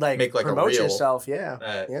to, like make, like, a promote reel, yourself. Yeah,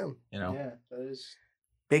 uh, yeah. you know, Yeah, that is.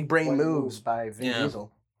 Big brain Quite a moves move. by Vin Yeah.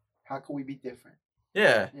 Diesel. How can we be different?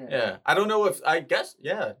 yeah. Yeah. I don't know if, I guess,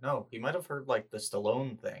 no, he might have heard like the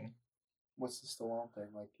Stallone thing. What's the Stallone thing?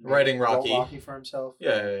 Like Writing wrote Rocky. Rocky for himself.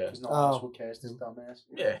 Yeah. Because no one else Oh. would cast his dumbass.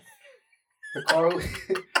 Yeah. The Carly.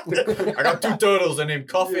 I got two turtles. They're named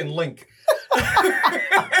Coffee and Link.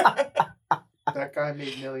 That guy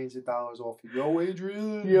made millions of dollars off of Yo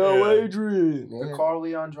Adrian. Adrian. The car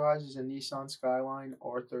Leon drives is a Nissan Skyline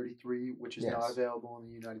R33, which is not Yes. available in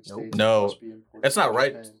the United Nope. States. No. It must be imported It's not from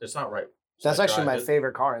right. Japan. It's not right. That's side actually drive. my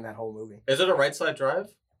favorite car in that whole movie. Is it a right side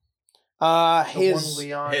drive? The His one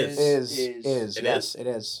Leon his is It yes, is? it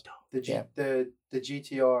is. the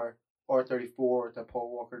GTR R34 that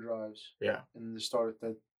Paul Walker drives. Yeah. In the start of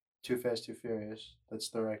the Too Fast, Too Furious. That's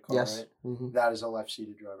the right car, Yes. right? Mm-hmm. That is a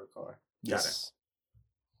left-seated driver car. Yes.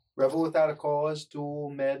 Rebel Without a Cause,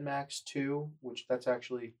 Duel Mad Max 2, which that's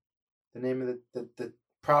actually the name of the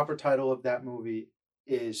proper title of that movie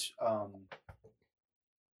is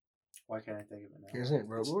why can't I think of it now? Isn't it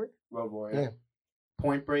Road Warrior? Road Warrior. Yeah.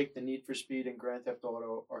 Point Break, The Need for Speed, and Grand Theft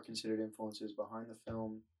Auto are considered influences behind the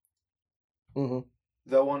film. Mm-hmm.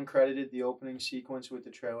 Though uncredited, the opening sequence with the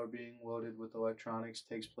trailer being loaded with electronics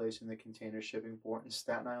takes place in the container shipping port in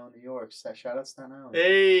Staten Island, New York. Shout out Staten Island.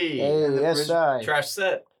 Hey. And the Hey, bridge- SI. Trash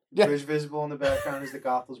set. Yeah. Bridge visible in the background is the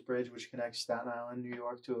Goethals Bridge, which connects Staten Island, New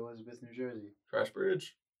York to Elizabeth, New Jersey. Trash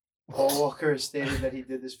bridge. Paul Walker has stated that he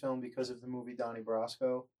did this film because of the movie Donnie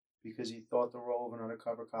Brasco, because he thought the role of an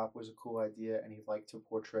undercover cop was a cool idea and he'd like to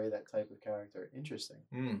portray that type of character. Interesting.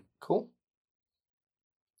 Cool.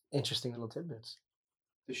 Interesting little tidbits.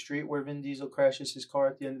 The street where Vin Diesel crashes his car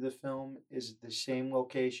at the end of the film is the same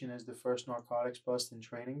location as the first narcotics bust in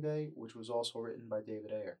Training Day, which was also written by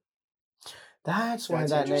David Ayer. That's why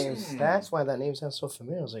That's that interesting. name. That's why that name sounds so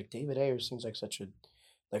familiar. I was like, David Ayer seems like such a,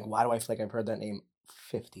 like, why do I feel like I've heard that name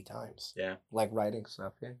 50 times? Yeah. Like writing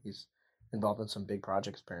stuff. Yeah, he's involved in some big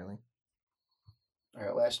projects apparently. All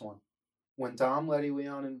right, last one. When Dom, Letty,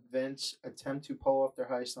 Leon, and Vince attempt to pull off their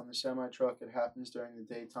heist on the semi-truck, it happens during the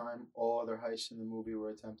daytime. All other heists in the movie were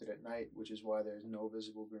attempted at night, which is why there's no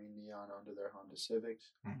visible green neon under their Honda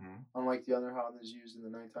Civics. Mm-hmm. Unlike the other Hondas used in the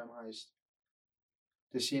nighttime heist,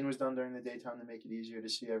 the scene was done during the daytime to make it easier to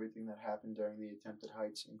see everything that happened during the attempted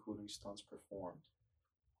heists, including stunts performed.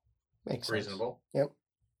 Makes sense. Reasonable. Yep.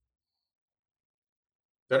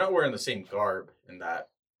 They're not wearing the same garb in that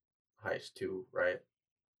heist too, right?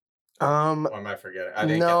 Or am I forgetting? I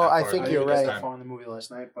didn't No, get that I far think in you're this right. time. Far in the movie last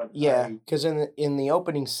night, but Yeah, I- because in the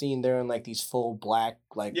opening scene they're in like these full black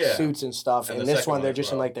like Yeah. suits and stuff, And and the this second one one they're as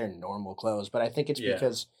just in well. like their normal clothes. But I think it's Yeah.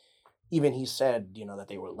 because even he said that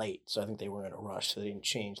they were late, so I think they were in a rush, so they didn't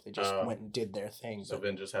change. They just Oh. went and did their thing. So but-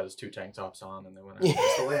 Vin just had his 2 tank tops on, and they went. Yeah.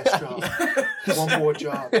 It's the last job. One more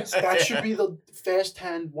job. That should be the Fast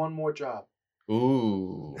 10, one more job.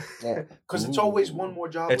 Ooh. yeah. Because it's always one more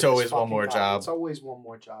job. It's with this always one fucking more guy. job. It's always one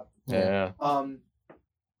more job. Yeah.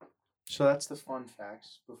 So that's the fun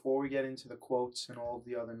facts. Before we get into the quotes and all of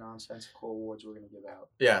the other nonsensical awards we're going to give out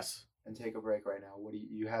Yes. and take a break right now, what do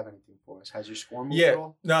you have anything for us? Has your score moved at Yeah.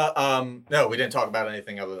 all? No, we didn't talk about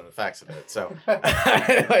anything other than the facts of it. So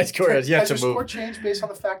my score has yet Has to your score move. changed based on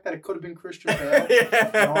the fact that it could have been Christian Bale?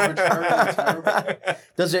 Arbitrarily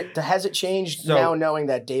terrible? Has it changed So- now knowing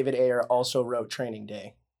that David Ayer also wrote Training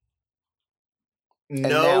Day? now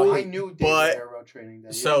No, I knew David but Ayer wrote Training Day.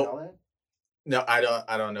 You so- didn't know that? no,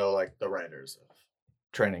 I don't know like the writers of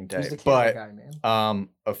Training Day, He's the camera but guy, man.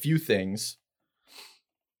 a few things.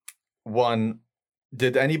 One,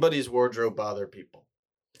 did anybody's wardrobe bother people?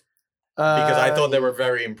 Because I thought they were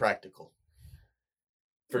very impractical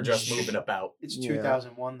for just moving about. It's Yeah.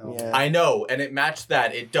 2001, though. Yeah. I know, and it matched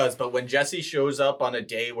that. It does, but when Jesse shows up on a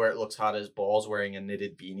day where it looks hot as balls wearing a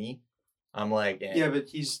knitted beanie, I'm like, Yeah, but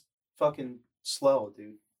he's fucking slow,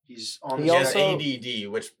 dude. He's on He the has also- ADD,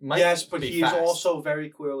 which might yes, but be he's fast. also very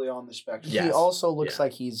clearly on the spectrum. Yeah. He Yes. also looks Yeah.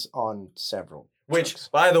 like he's on several. Which, drugs.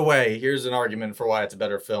 by the way, here's an argument for why it's a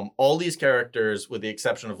better film. All these characters, with the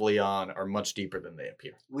exception of Leon, are much deeper than they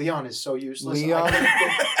appear. Leon is so useless. Leon-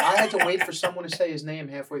 I had to wait for someone to say his name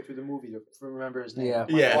halfway through the movie to remember his name. Yeah. I'm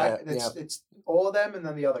like, Yeah. why- It's all of them and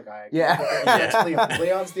then the other guy. Yeah. That's Leon.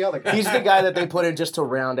 Leon's the other guy. He's the guy that they put in just to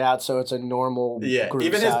round out, so it's a normal. Yeah, group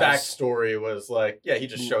even his size. backstory was like, yeah, he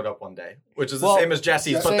just showed up one day, which is the Well, same as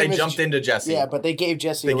Jesse's, the but they same as jumped into Jesse. Yeah, but they gave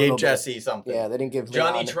Jesse. they a gave little bit. Jesse something. Yeah, they didn't give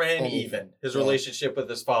Johnny Leon Tran any- even his yeah. relationship with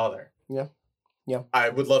his father. Yeah. Yeah. I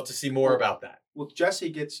would love to see more about that. Well, Jesse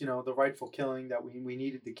gets, the rightful killing that we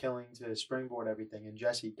needed the killing to springboard everything, and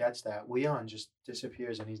Jesse gets that. Leon just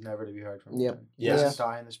disappears and he's never to be heard from Yep. again. He Yes. doesn't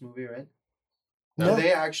die in this movie, right? No. Did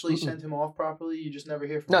they actually Mm-mm. send him off properly? You just never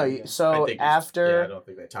hear from No, him again. I so think I after don't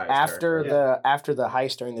think they tie his after character. the the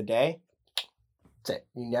heist during the day, that's it.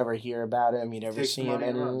 You never hear about him. You never Takes see the him. money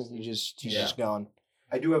and And runs. he's Yeah. just gone.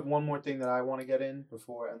 I do have one more thing that I want to get in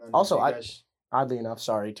before, and then Also, you I- guys- Oddly enough,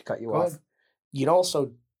 sorry to cut you Go off. ahead. You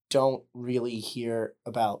also don't really hear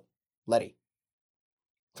about Letty.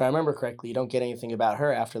 If I remember correctly, you don't get anything about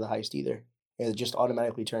her after the heist either. It just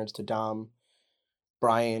automatically turns to Dom,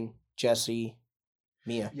 Brian, Jesse,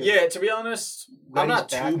 Mia. Yeah, to be honest, I'm Letty's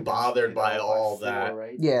not back too in bothered by all 4, that.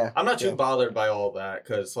 right? Yeah. I'm not too Yeah. bothered by all that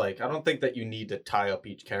because, like, I don't think that you need to tie up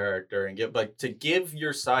each character and give, like, to give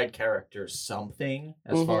your side characters something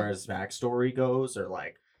as far as backstory goes, or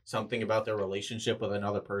like something about their relationship with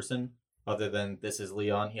another person other than this is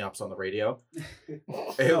Leon, he hops on the radio.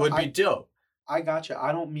 It would be dope. I gotcha.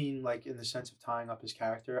 I don't mean like in the sense of tying up his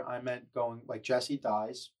character. I meant going like Jesse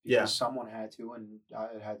dies because Yeah. someone had to, and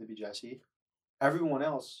it had to be Jesse. Everyone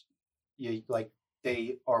else,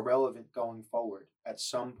 they are relevant going forward. At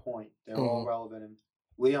some point, they're all relevant. And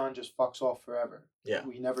Leon just fucks off forever. Yeah.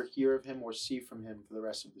 We never hear of him or see from him for the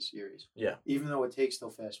rest of the series. Yeah. Even though it takes till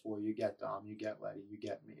fast forward, you get Dom, you get Letty, you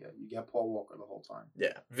get Mia, you get Paul Walker the whole time.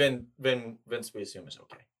 Yeah. Vince we assume is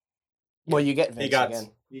okay. Well, you get Vince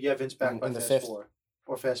again. You get Vince back by in the Fast fifth. 4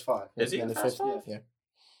 or Fast 5. Is he in in the Fast fifth? Five? Yeah.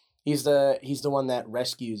 He's the one that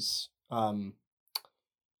rescues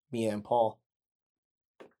Mia and Paul.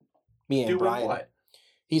 Mia and Doing Brian. what?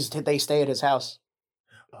 They stay at his house.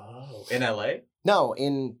 Oh. In LA? No,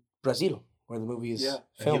 in Brazil, where the movie is Yeah. And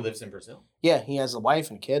he filmed. lives in Brazil? Yeah, he has a wife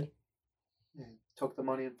and a kid. Yeah, took the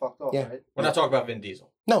money and fucked off, Yeah. right? We're not talking about Vin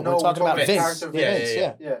Diesel. No, No, we're talking about Vince. Vince. Character Yeah, Vince. Vince,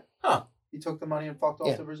 Yeah, yeah. Yeah. Huh. He took the money and fucked off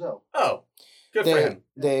Yeah. to Brazil. Oh. Good for him.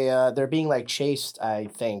 They're being like chased, I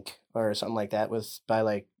think, or something like that, by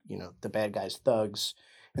like, the bad guys, thugs,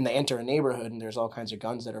 and they enter a neighborhood and there's all kinds of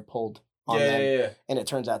guns that are pulled on them, Yeah. and it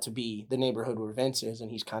turns out to be the neighborhood where Vince is,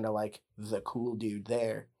 and he's kind of like the cool dude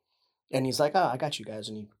there, and he's like, I got you guys,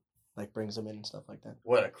 and he like brings them in and stuff like that.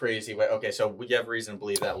 What a crazy way. Okay, so we have reason to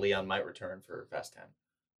believe that Leon might return for Fast 10.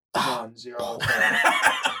 None, 0.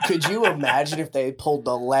 Could you imagine if they pulled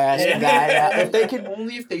the last Yeah. guy out? If they could,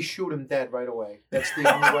 only if they shoot him dead right away. That's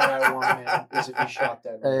the only way I want him is if he shot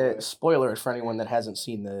dead right away. Spoilers for anyone that hasn't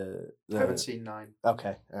seen the I haven't seen 9.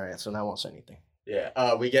 Okay, all right, so I won't say anything.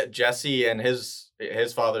 Yeah. We get Jesse and his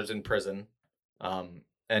father's in prison.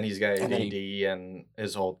 And he's got And then ADD and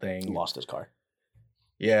his whole He thing. lost his car.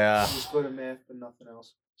 Yeah. He's good at math, but nothing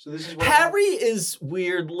else. So this is what Harry is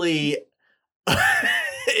weirdly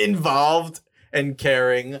involved and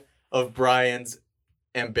caring of Brian's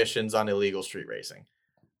ambitions on illegal street racing.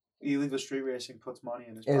 illegal street racing puts money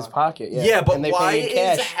in his In his pocket. pocket, yeah. But And they why pay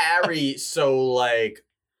in is cash. Harry so like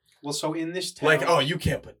Well, so in this town, oh, you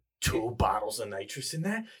can't put 2 bottles of nitrous in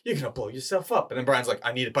that? You're gonna blow yourself up. And then Brian's like,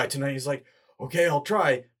 I need it by tonight. He's like, okay, I'll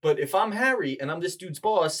try. But if I'm Harry and I'm this dude's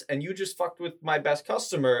boss and you just fucked with my best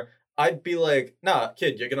customer, I'd be like, nah,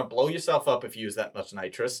 kid, you're gonna blow yourself up if you use that much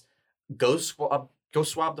nitrous. Go swab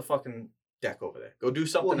the fucking deck over there. Go do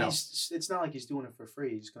something well, else. it's not like he's doing it for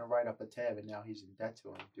free. He's gonna write up a tab, and now he's in debt to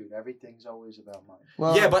him, dude. Everything's always about money.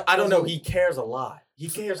 Well, Yeah, but I don't know. He cares a lot. He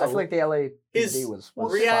cares I a feel like lot. the LAPD His was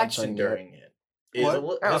reaction sponsoring during it is What? a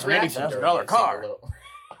little. That was His reaction $80,000 during it seemed a car. little-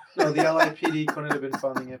 No, the LAPD couldn't have been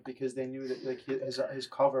funding it because they knew that like his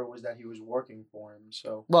cover was that he was working for him.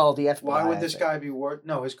 So Well, the FBI. why would I this think. guy be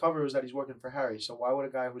No, his cover was that he's working for Harry. So why would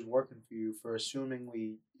a guy who's working for you for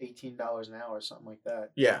assumingly $18 an hour or something like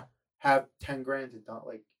that Yeah, have 10 grand to done?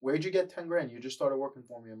 Like, where'd you get 10 grand? You just started working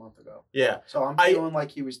for me a month ago. yeah. So I'm I- feeling like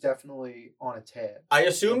he was definitely on a tab. I and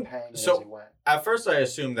assume paying it as so. he went. At first, I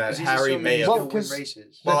assumed that 'Cause he's Harry assuming may he's have. gonna win 'cause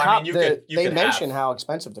races. Well, The I cop, mean, you they could mention have- how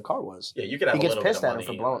expensive the car was. Yeah, you could have. He a gets little bit pissed of at him money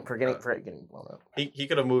for in it. getting blown up. He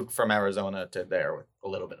could have moved from Arizona to there with a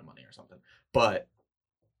little bit of money or something. But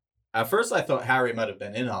at first, I thought Harry might have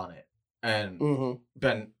been in on it, and Mm-hmm.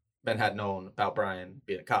 Ben had known about Brian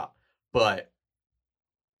being a cop. But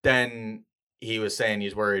then he was saying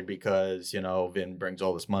he's worried because Vin brings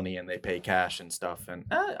all this money and they pay cash and stuff, and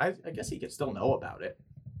I guess he could still know about it.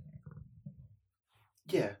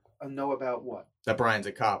 Yeah, I know about what That Brian's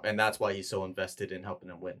a cop, and that's why he's so invested in helping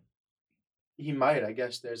him win. he might. I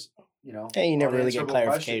guess there's Hey, you never really get unanswerable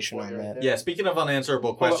clarification questions for on you that. right there. Yeah, speaking of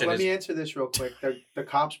unanswerable Hold on, question, let is me answer this real quick. The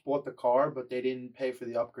cops bought the car, but they didn't pay for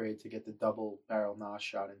the upgrade to get the double barrel NOS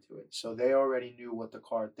shot into it. So they already knew what the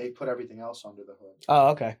car. They put everything else under the hood. Oh,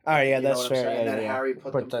 okay. All right, yeah, You know that's what I'm fair. saying? Yeah, And then yeah, Harry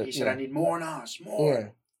put But them. He said, "I need more NOS,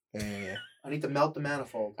 more. yeah. I need to melt the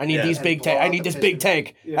manifold. I need Yeah. these And big blow tank. I out need the this big piston."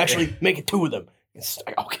 tank. Yeah. Actually, make it 2 of them. It's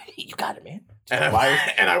like, okay, you got it, man.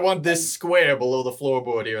 and I want this square below the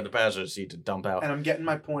floorboard here in the passenger seat to dump out. And I'm getting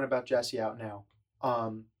my point about Jesse out now.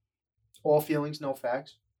 All feelings, no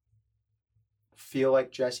facts. Feel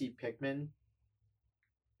like Jesse Pinkman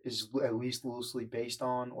is at least loosely based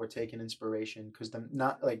on or taking inspiration because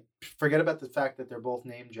forget about the fact that they're both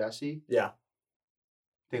named Jesse. Yeah.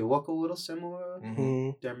 They look a little similar.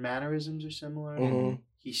 Mm-hmm. Their mannerisms are similar. Mhm.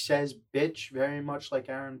 He says "bitch" very much like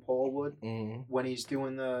Aaron Paul would Mm-hmm. when he's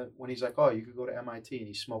like, "Oh, you could go to MIT," and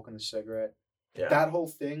he's smoking a cigarette. Yeah. That whole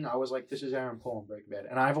thing, I was like, this is Aaron Paul in Breaking Bad.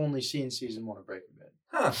 And I've only seen season 1 of Breaking Bad.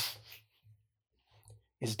 Huh.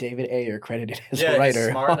 Is David Ayer credited as Yeah, a his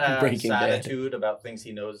writer smart on ass Breaking Bad? attitude about things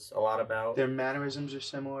he knows a lot about. Their mannerisms are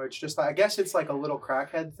similar. It's just like, I guess it's like a little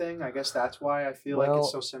crackhead thing. I guess that's why I feel like Well-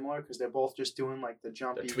 it's so similar, because they're both just doing like the The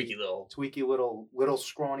jumpy, tweaky little. little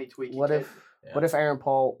scrawny tweaky What kid. if what if Aaron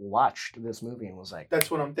Paul watched this movie and was like,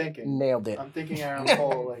 That's what I'm thinking. nailed it? I'm thinking Aaron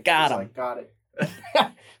Paul like Got was him. like, got it.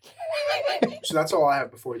 So that's all I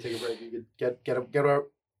have before we take a break. You could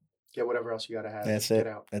get whatever else you gotta have. That's Get it.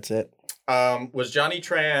 out. That's it. Was Johnny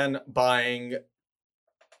Tran buying?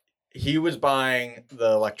 He was buying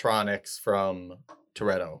the electronics from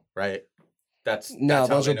Toretto, right? That's No, how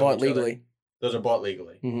those they are know bought each other. legally. Those are bought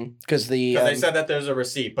legally. Because the Because they said that there's a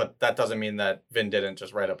receipt, but that doesn't mean that Vin didn't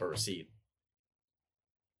just write up a receipt.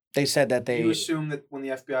 they said that they You assume that when the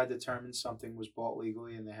FBI determines something was bought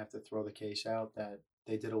legally and they have to throw the case out, that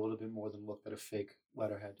they did a little bit more than look at a fake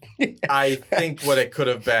letterhead. I think what it could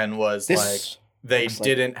have been was like this they looks like-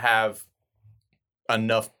 didn't have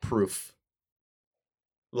enough proof.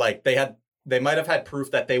 Like they might have had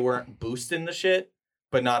proof that they weren't boosting the shit,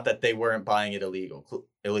 but not that they weren't buying it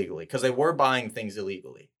illegally, because they were buying things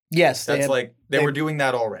illegally. yes, That's like they they- were doing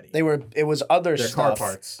that already. they were. It was other Their car stuff,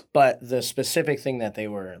 parts. but the specific thing that they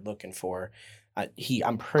were looking for,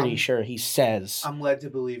 I'm pretty sure he says. I'm led to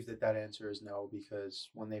believe that answer is no, because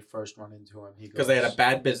when they first run into him, he goes, Because they had a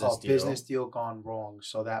bad business deal. business deal gone wrong.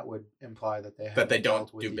 So that would imply that they that they haven't don't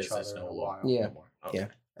dealt with do each business other in no a longer. while. Yeah. Anymore. Okay. Yeah.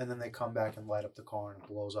 And then they come back and light up the car and it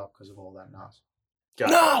blows up because of all that nos. Got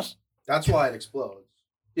it. No. That's why it explodes.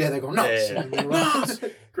 Yeah, they go nuts. Yeah, yeah, And they run.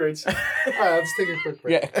 Great. All right, let's take a quick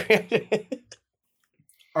break. Yeah.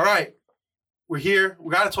 All right, we're here.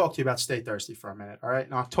 We got to talk to you about Stay Thirsty for a minute. All right,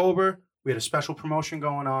 in October, we had a special promotion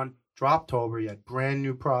going on. Droptober, you had brand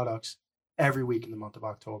new products every week in the month of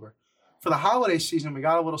October. For the holiday season, we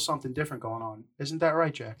got a little something different going on. Isn't that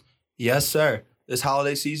right, Jack? Yes, sir. This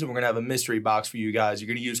holiday season, we're going to have a mystery box for you guys. You're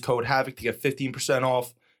going to use code HAVOC to get 15%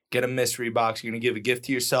 off. Get a mystery box. You're going to give a gift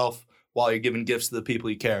to yourself while you're giving gifts to the people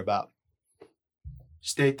you care about.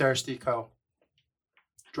 Stay Thirsty Co.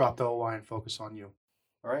 Drop the OY and focus on you.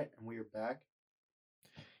 All right, and we are back.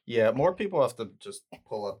 Yeah, more people have to just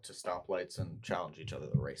pull up to stoplights and challenge each other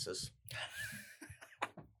to races.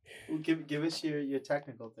 Well, give us your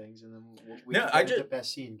technical things, and then we No, can I get the just-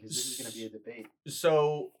 best scene, because this is going to be a debate.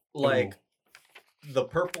 So, like, the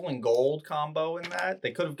purple and gold combo in that,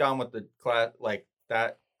 they could have gone with the like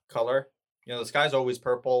that color. You know, the sky's always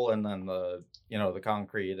purple, and then the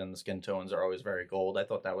concrete and the skin tones are always very gold. I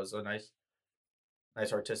thought that was a nice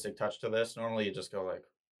artistic touch to this. Normally, you just go like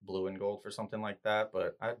blue and gold for something like that,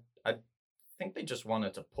 but I think they just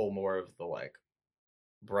wanted to pull more of the like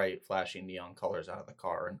bright, flashy neon colors out of the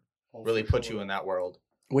car and really put you in that world.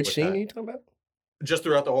 Which with scene that. are you talking about? Just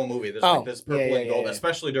throughout the whole movie, there's Oh, like this purple yeah, and gold, yeah.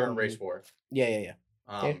 especially during race war. Yeah. Yeah,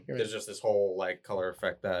 you're There's right. just this whole like color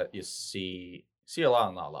effect that you see a lot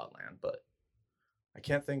in La La Land, but I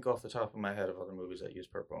can't think off the top of my head of other movies that use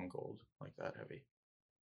purple and gold like that heavy.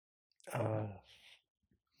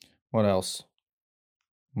 What else?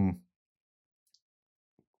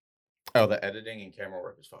 Oh, the editing and camera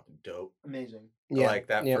work is fucking dope. Amazing. Yeah. Like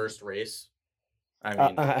that yeah. first race. I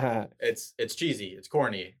mean, it's cheesy, it's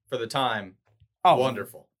corny for the time. oh,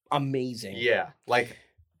 Wonderful. amazing. Yeah, like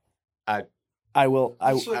I will.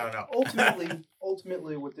 So, I don't know.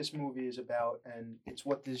 ultimately, what this movie is about, and it's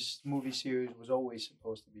what this movie series was always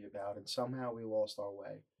supposed to be about, and somehow we lost our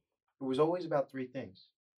way. It was always about three things,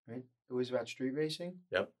 right? It was about street racing.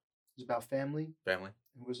 Yep. It was about family. family.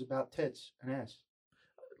 It was about tits and ass.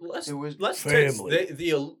 Less It was family. The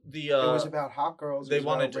it was about hot girls. they it was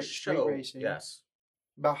about wanted to street show racing. yes,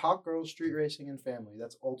 About hot girls, street racing, and family.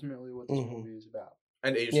 That's ultimately what this Mhm. movie is about.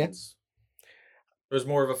 and Asians. There's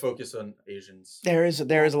more of a focus on Asians. there is a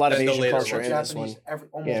lot of And the Asian later culture ones. in this one.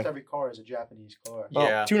 Almost Yeah. every car is a Japanese car. Well,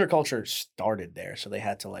 Yeah. tuner culture started there, so they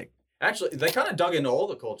had to like. Actually, they kind of dug into all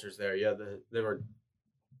the cultures there. Yeah, they were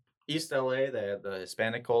East LA. They had the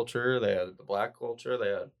Hispanic culture. They had the Black culture.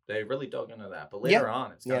 They really dug into that. But later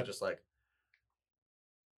on, it's kind of just like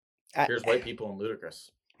here's white people and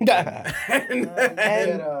Ludacris. and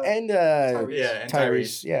Tyrese. Yeah, and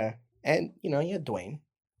Tyrese, yeah, and you had Dwayne.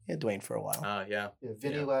 You had Dwayne for a while. Yeah. Yeah,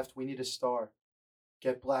 Vinny Yeah. left. We need a star.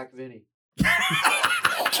 Get Black Vinny.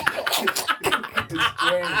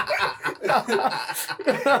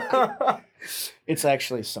 It's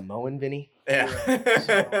actually Samoan Vinny.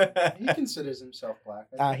 Yeah. He considers himself black.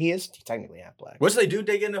 I think. He is technically half black. Which they do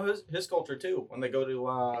dig into his culture too when they go to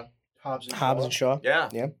Hobbs and Hobbs Shaw, and Shaw.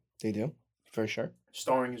 yeah. They do for sure.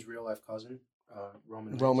 starring his real life cousin,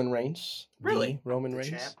 Roman. Reigns. Roman Reigns. Really? The Roman The Reigns.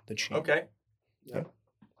 champ. The champ. Okay.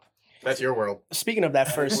 That's your world. Speaking of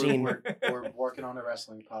that first scene, We're working on a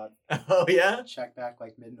wrestling pod. Oh yeah. Check back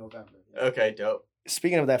like mid-November. Okay, dope.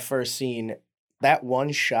 speaking of that first scene, that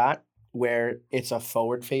one shot where it's a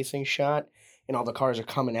forward-facing shot and all the cars are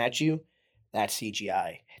coming at you, that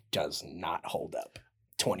CGI does not hold up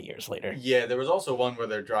 20 years later. Yeah, there was also one where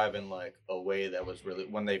they're driving like a way that was really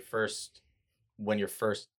when you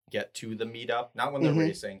first get to the meetup, not when they're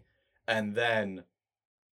racing, and then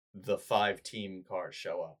the 5 team cars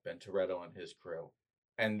show up and Toretto and his crew.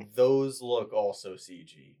 And those look also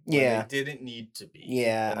CG. Yeah. They didn't need to be.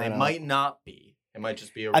 Yeah, And I they know. might not be. It might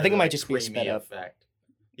just be a I think it really, might like, just be a creamy sped up. effect.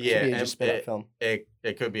 Could Yeah, be a and just sped up film. it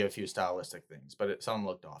could be a few stylistic things, but some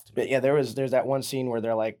looked off to me. But yeah, there's that one scene where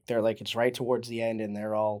they're like it's right towards the end and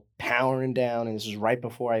they're all powering down, and this is right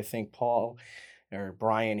before I think Paul or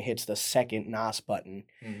Brian hits the second NOS button,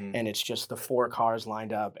 Mhm. and it's just the 4 cars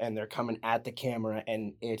lined up and they're coming at the camera,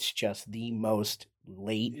 and it's just the most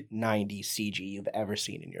late 90s CG you've ever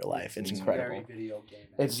seen in your life. It's It's incredible. Very video game.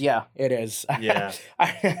 It is. Yeah.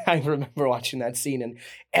 I remember watching that scene, and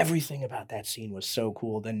everything about that scene was so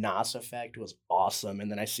cool. The NOS effect was awesome,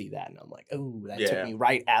 and then I see that and I'm like, oh, that took Yeah. me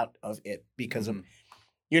right out of it because of Mhm.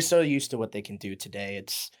 you're so used to what they can do today.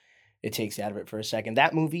 It takes you out of it for a second.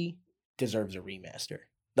 That movie deserves a remaster.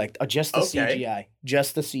 Like just the Okay. CGI,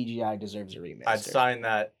 just the CGI deserves a remaster. I'd sign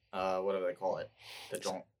that. What do they call it? The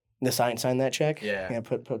joint. the sign that check. Yeah.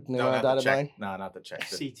 Put No, name on not the the dotted check. line. No, not the check.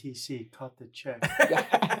 CTC, cut the check.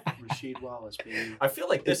 Rasheed Wallace, baby. I feel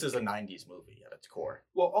like this is a '90s movie at its core.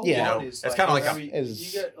 Well, all Yeah. you You know, know, is it's kinda like a-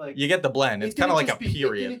 is- you get like You get the blend. It's it kind of didn't like a just be- It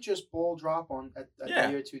period. didn't just ball drop on at Yeah.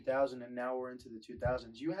 the year 2000, and now we're into the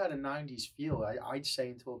 2000s. You had a 90s feel. I'd say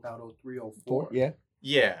until about 03, 04. Yeah,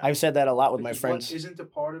 Yeah. I've said that a lot with my Because friends. What, isn't the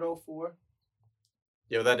part at 04?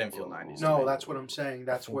 Yeah, that didn't feel '90s. to No, me. that's what I'm saying.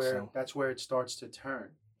 That's think where so. that's where it starts to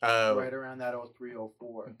turn. Oh, Right around that 03,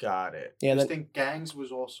 04. got it. Yeah, I that, think Gangs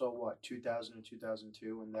was also what 2000 and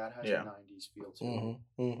 2002, and that has Yeah. a 90s feel too.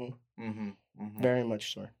 mm-hmm, mm-hmm. Mm-hmm. mm-hmm. Very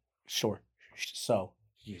much so. Sure. So,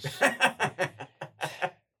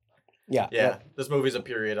 yeah, Yeah, this movie's a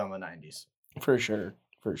period on the '90s. for sure,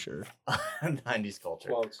 for sure. '90s culture.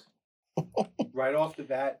 Quotes. Right off the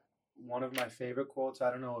bat, one of my favorite quotes. I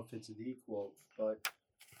don't know if it's the quote, but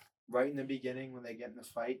right in the beginning when they get in the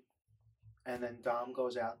fight, and then Dom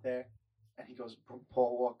goes out there, and he goes.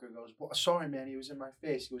 Paul Walker goes, "Well, sorry, man, he was in my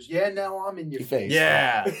face." He goes, "Yeah, now I'm in your Your face." face.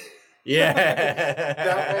 Yeah. Yeah.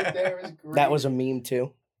 That right there is great. That was a meme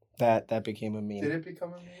too. That became a meme. Did it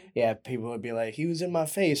become a meme? Yeah, people would be like, "He was in my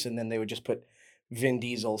face," and then they would just put Vin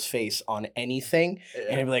Diesel's face on anything,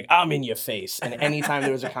 and it'd be like, "I'm in your face." And anytime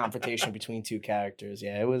there was a confrontation between 2 characters,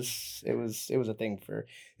 yeah, it was a thing for.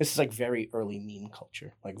 This is like very early meme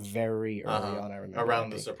culture, like very early Uh-huh. on. I remember Around that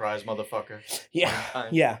the being- surprise motherfucker. yeah,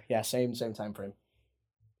 time. yeah, same time frame.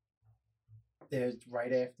 There's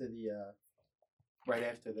right after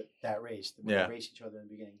that race, when Yeah. they race each other in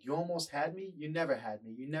the beginning. You almost had me. You never had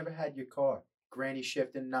me. You never had your car. Granny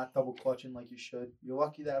shifting, not double clutching like you should. You're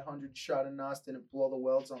lucky that 100 shot of NOS didn't blow the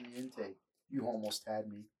welds on the intake. You almost had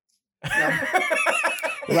me.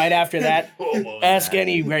 Right after that, Almost ask had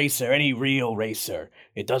any it. racer, any real racer.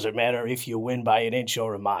 It doesn't matter if you win by an inch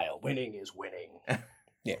or a mile. Winning is winning.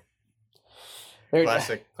 Yeah. There-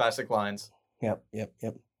 Classic lines. Yep.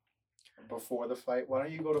 Before the fight, why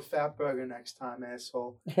don't you go to Fat Burger next time,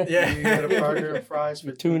 asshole? Yeah. You get a burger and fries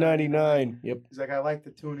for $2.99. Yep. He's like, I like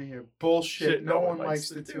the tuna here. Bullshit. Shit, No one likes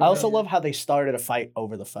the tuna. I also love how they started a fight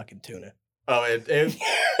over the fucking tuna. Oh, it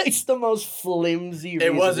It's the most flimsy reason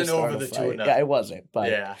It wasn't to start over a the fight. tuna. Yeah, it wasn't. But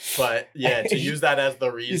yeah, but yeah, to use that as the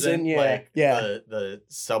reason, yeah, like yeah. the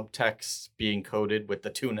subtext being coded with the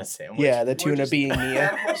tuna sandwich. yeah, the We're tuna just- being That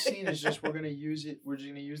Mia. whole scene is just we're gonna use it. We're just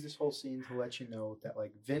gonna use this whole scene to let you know that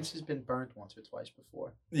like Vince has been burnt once or twice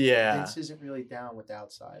before. yeah. Vince isn't really down with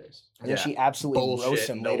outsiders. And then Yeah. she absolutely roasts Bullshit.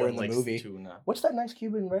 him No later one in the likes movie. Tuna. What's that nice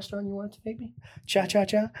Cuban restaurant you want to take me? Cha cha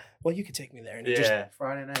cha. Well, you could take me there. And it just Yeah.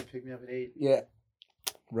 Friday night, pick me up at 8. yeah,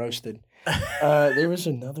 roasted. There was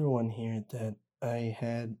another one here that I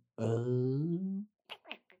had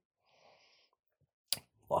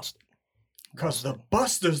lost. Because the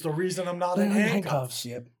Buster's the reason I'm not in handcuffs.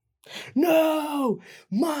 Yep. No,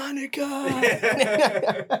 Monica.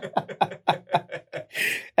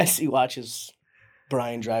 As he watches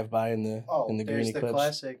Brian drive by in the Oh, in the there's green the eclipse.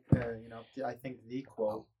 classic. I think the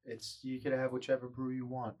quote. It's you can have whichever brew you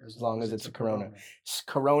want As long as it's a Corona.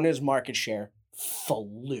 Corona's market share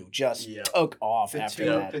flew, just Yep. took off The after two-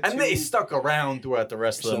 that. the And they two- stuck around throughout the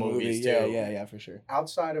rest of the Some movies movie, too. yeah, for sure.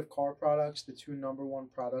 Outside of car products, the 2 number 1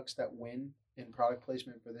 products that win in product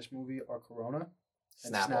placement for this movie are Corona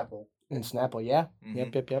And Snapple. Snapple. And Snapple, yeah. Mhm.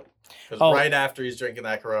 Yep. Because Oh. right after he's drinking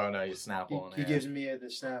that Corona, he's He, Snapple in he hand. gives me the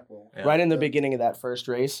Snapple. Yeah. Right in the beginning of that first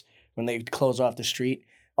race, when they close off the street.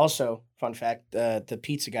 Also, fun fact: the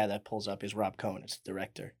pizza guy that pulls up is Rob Cohen. It's the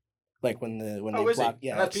director. Like when Oh, they is he? block,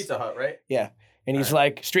 yeah, And that's it's- Pizza Hut, right? Yeah, and he's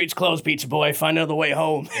like, "Streets closed, pizza boy. Find another way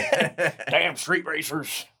home." Damn street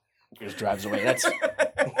racers! Just drives away. That's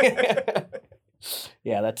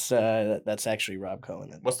yeah. That's actually Rob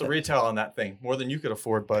Cohen. What's the retail on that thing? More than you could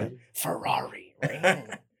afford, buddy. Ferrari? Right?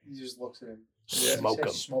 He just looks at him. Yeah. Smoke He him.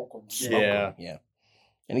 says, Smoke him. Smoke 'em. Yeah. Yeah.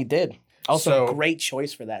 And he did. Also, So- great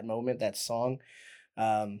choice for that moment. That song,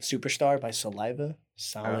 "Superstar" by Saliva.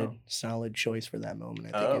 Solid choice for that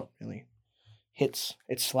moment. I think it really hits.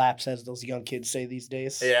 It slaps, as those young kids say these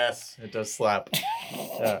days. Yes, it does slap.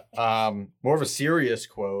 Yeah. More of a serious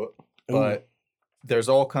quote, but there's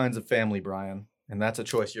all kinds of family, Brian, and that's a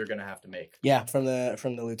choice you're gonna have to make. Yeah, from the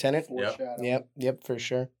lieutenant. Foreshadow. Yep, for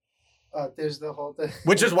sure. There's the whole thing.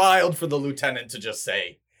 Which is wild for the lieutenant to just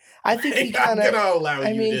say. I think he I'm kind of. gonna allow I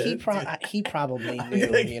you mean, to. he probably I'm knew.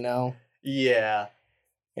 like- You know. Yeah.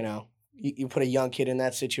 You put a young kid in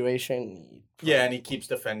that situation. Yeah, and he keeps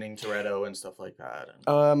defending Toretto and stuff like that.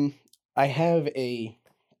 And I have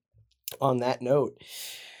on that note,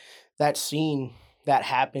 that scene that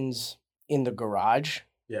happens in the garage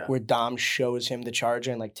yeah. where Dom shows him the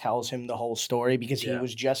charger and like tells him the whole story because he Yeah.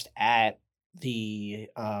 was just at the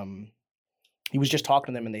he was just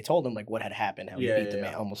talking to them and they told him like what had happened, how he Yeah, beat the yeah,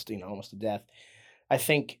 man yeah. almost to death. I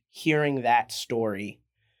think hearing that story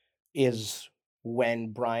is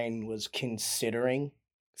when Brian was considering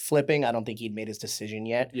flipping. I don't think he'd made his decision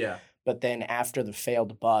yet. Yeah. But then after the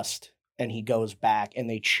failed bust and he goes back and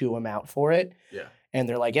they chew him out for it. Yeah. And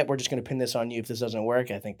they're like, yep, we're just going to pin this on you if this doesn't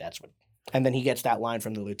work. I think that's what. And then he gets that line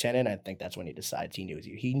from the lieutenant. I think that's when he decides he knew it was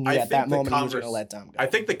you. He knew I at that think the moment he was going to let Dom go. I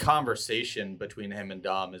think the conversation between him and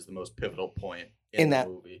Dom is the most pivotal point in the that-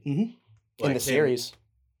 movie. Mhm. in Like the him- series.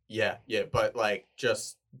 Yeah, but like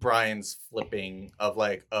just Brian's flipping of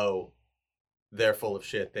like, oh, they're full of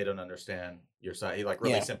shit. They don't understand your side. He like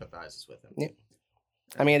really Yeah. sympathizes with him. Yeah.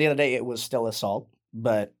 I mean, at the end of the day, it was still assault,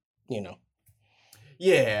 but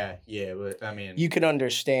Yeah, but I mean, you could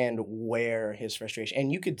understand where his frustration,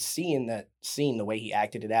 and you could see in that scene the way he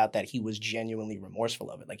acted it out that he was genuinely remorseful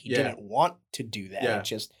of it. Like he Yeah. didn't want to do that. Yeah. It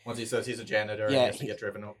just once he says he's a janitor and Yeah, he has to he- get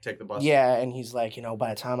driven, take the bus. yeah, and he's like, by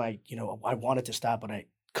the time I wanted to stop, but I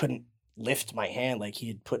couldn't lift my hand. Like he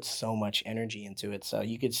had put so much energy into it, so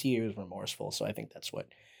you could see he was remorseful. So I think that's what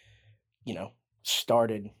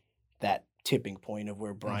started that tipping point of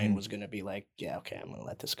where Brian Mhm. was going to be like, yeah, okay, I'm going to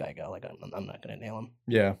let this guy go. Like I'm not going to nail him.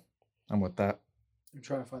 Yeah, I'm with that. I'm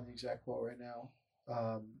trying to find the exact quote right now.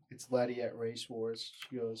 It's Letty at Race Wars.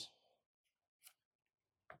 She goes,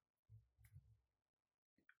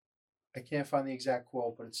 I can't find the exact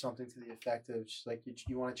quote, but it's something to the effect of, she's like,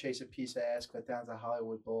 you want to chase a piece of ass, cut down to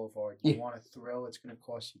Hollywood Boulevard. You Yeah. want a thrill, it's going to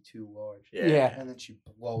cost you too large. Yeah. And then she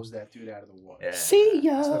blows that dude out of the water. Yeah. See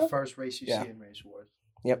It's the ya. first race you Yeah. see in Race Wars.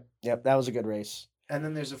 Yep, that was a good race. And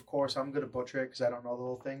then there's, of course, I'm going to butcher it because I don't know the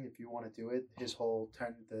whole thing. If you want to do it, his whole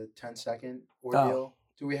 10-second ordeal.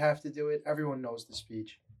 Do we have to do it? Everyone knows the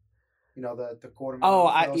speech. The quarter mile.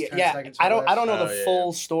 Oh, for those 10 yeah. seconds I or don't less. know Oh, the yeah.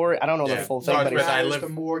 full story. I don't know Yeah. the full So thing, it's but with it's, I Matters, live- the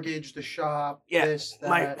mortgage, the shop, yeah, this,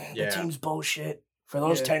 that. the Yeah. team's bullshit. For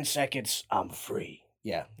those Yeah. 10 seconds, I'm free.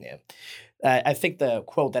 Yeah. I think the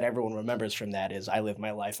quote that everyone remembers from that is, "I live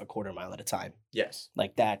my life a quarter mile at a time." Yes.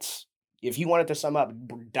 Like that's, if you wanted to sum up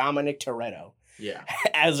Dominic Toretto Yeah.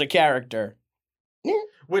 as a character.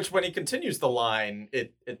 Which, when he continues the line,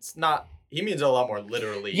 it's not. He means it a lot more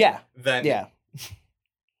literally. Yeah. Than Yeah.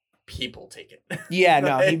 people take it. Yeah,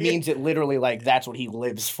 no, he Like- means it literally like that's what he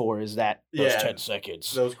lives for, is that those Yeah. 10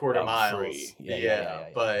 seconds. Those quarter I'm miles. free. Yeah, Yeah.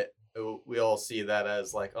 But we all see that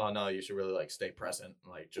as like, oh no, you should really like stay present,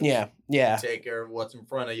 like just Yeah. take care of what's in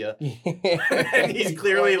front of you. And and he's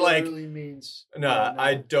clearly Quite like, literally means. no, no.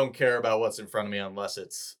 I don't care about what's in front of me unless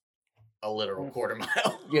it's a literal quarter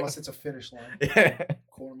mile. Unless it's a finish line, Yeah.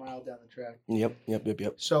 quarter mile down the track.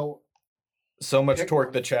 Yep. So So much Pick torque,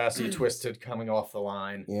 one. the chassis twisted coming off the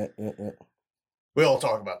line. Yeah. We all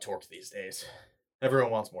talk about torque these days.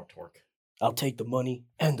 Everyone wants more torque. I'll take the money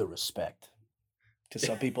and the respect. To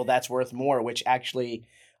some people, that's worth more, which actually,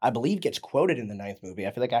 I believe, gets quoted in the 9th movie.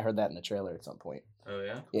 I feel like I heard that in the trailer at some point. Oh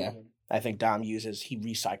yeah. Yeah. I think Dom he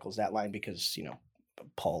recycles that line because,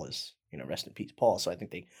 Paul is, rest in peace, Paul. So I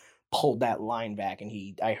think they pulled that line back, and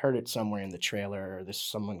I heard it somewhere in the trailer, or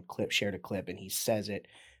someone shared a clip, and he says it,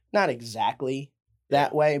 not exactly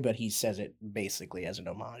that way, but he says it basically as an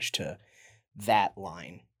homage to that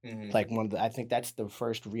line. Mhm. Like I think that's the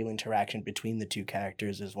first real interaction between the two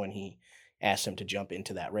characters is when he asks him to jump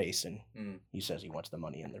into that race, and Mm. he says he wants the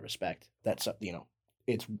money and the respect. That's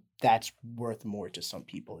that's worth more to some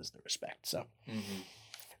people is the respect. So Mhm.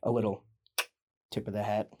 a little tip of the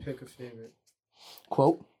hat Pick a favorite.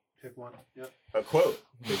 quote. Pick one. Yep. A quote.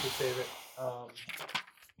 Pick a favorite.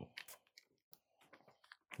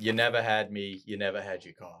 You never had me. You never had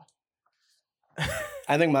your car.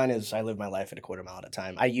 I think mine is I live my life at a quarter mile at a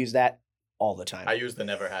time. I use that all the time. I use the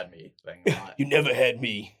never had me thing a lot. You never had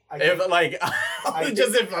me. If like, I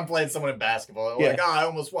just if I'm playing someone in basketball, Yeah. like, oh, I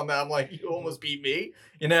almost won that. I'm like, you almost beat me.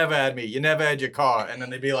 You never had me. You never had your car. And then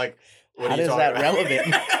they'd be like, what How are you does talking that about?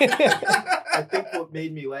 relevant? I think what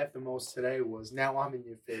made me laugh the most today was "Now I'm in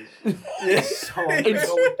your face." Yeah. So I'm gonna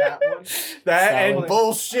go with that one. That and Solid.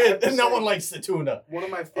 bullshit. I have to no say- one likes the tuna. One of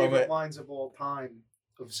my Oh, favorite man. lines of all time,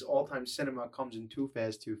 cinema, comes in Too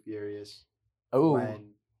Fast, Too Furious. Oh,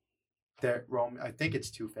 When they're Roman, I think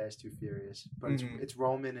it's Too Fast, Too Furious, but Mhm. it's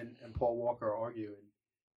Roman and Paul Walker are arguing,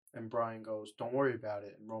 and Brian goes, "Don't worry about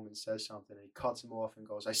it," and Roman says something, and he cuts him off and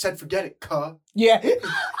goes, "I said forget it, cuh." yeah.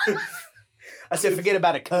 I said forget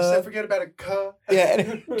about it, I said cuz. forget about it, cuh.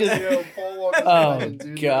 Yeah. Paul Walker's Oh, legend, dude. Rest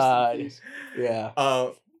in God. peace. Yeah.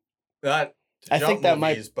 Not to I jump think that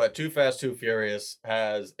might- movies, but Too Fast, Too Furious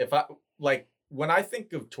has, if I, like, when I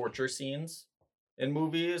think of torture scenes in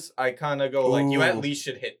movies, I kind of go, like, you at Ooh. least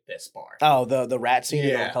should hit this bar. Oh, the rat scene in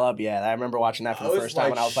Yeah. the club. Yeah, I remember watching that for the first time,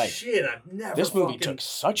 and I was like, shit, I've never "This movie fucking- took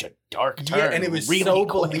such a dark turn." Yeah, and it was really so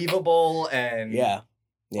quick. believable, and Yeah.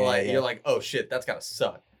 Yeah, like, yeah. you're like, oh shit, that's gotta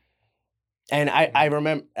suck. And I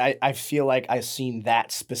remember, I feel like I've seen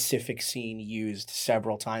that specific scene used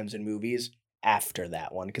several times in movies after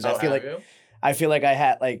that one because Oh, I feel have like you? I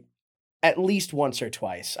had like at least once or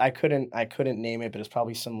twice. I couldn't name it, but it's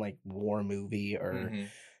probably some like war movie or Mhm.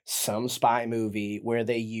 some spy movie where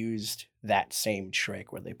they used that same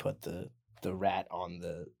trick where they put the rat on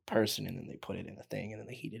the person and then they put it in the thing and then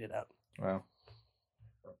they heated it up. Wow.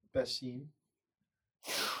 Best scene.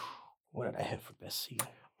 What did I have for best scene?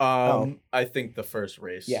 I think the first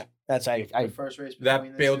race. Yeah, that's The first race between That the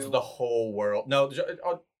builds two. the whole world. No,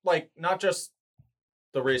 like not just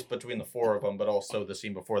the race between the four of them, but also the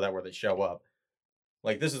scene before that where they show up.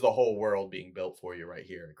 Like this is the whole world being built for you right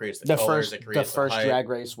here. It creates the colors. It creates hype. drag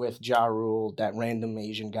race with Ja Rule, that random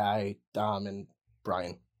Asian guy, Dom and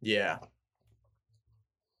Brian. Yeah.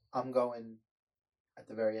 I'm going at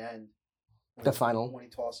the very end. when The he- final. when he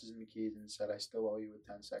tosses in the keys and said, "I still owe you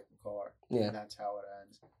a 10-second car." Yeah. And that's how it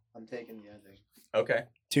ends. I'm taking the ending. Okay.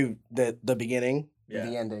 To the beginning, Yeah.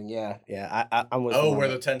 the ending. Yeah, yeah. I'm with. Oh, you on where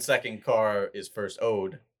that. the 10-second car is first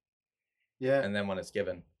owed, Yeah. and then when it's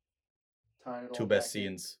given. Tying it Two all best back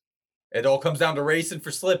in. scenes. It all comes down to racing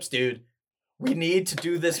for slips, dude. We need to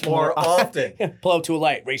do this more often. Pull up to a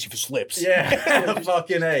light, race you for slips. Yeah, Just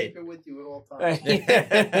fucking A. Keep it with you at all times. Keep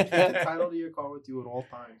Yeah. the title to your car with you at all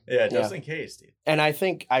times. Yeah, just Yeah. in case, dude. And I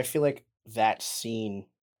feel like that scene,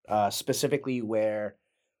 specifically where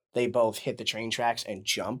they both hit the train tracks and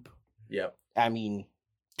jump. Yep. I mean,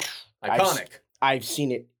 Iconic. I've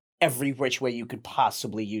seen it every which way you could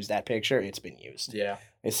possibly use that picture. It's been used. Yeah.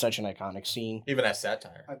 It's such an iconic scene. Even as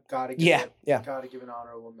satire. I've got to give Yeah. Got to give an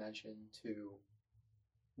honorable mention to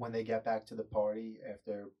when they get back to the party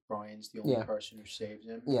after Brian's the only Yeah. person who saves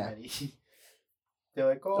him. Yeah. And they're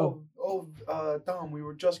like, Dom, we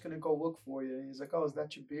were just gonna go look for you. And he's like, "Oh, is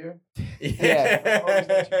that your beer? Yeah. Oh, is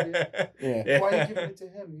that your beer? Yeah. Why are you giving it to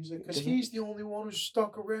him?" He's like, "Because he's the only one who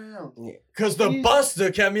stuck around." Because the He's-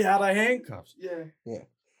 buster kept me out of handcuffs. Yeah.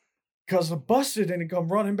 Because the buster didn't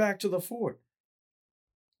come running back to the fort.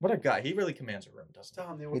 What a guy. He really commands a room, doesn't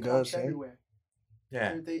Dom, there were He cops does, eh? everywhere. he?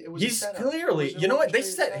 Yeah. It was a He's setup. clearly, It was you an know what? They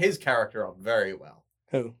orchestrated set his setup. character up very well.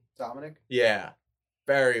 Who? Dominic. Yeah.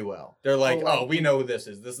 Very well. They're like, Oh, like- oh, we know who this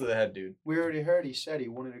is. This is the head dude. We already heard he said he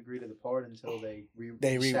wouldn't agree to the part until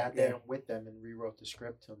he sat there with them and rewrote the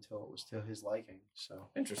script until it was to his liking. So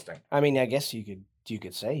Interesting. I mean, I guess you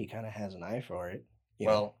could say he kind of has an eye for it. you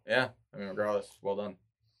know? Well, yeah. I mean, regardless, well done.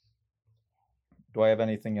 Do I have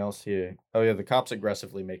anything else here? Oh, yeah. The cops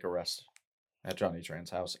aggressively make arrests at Johnny Tran's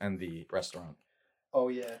house and the restaurant. oh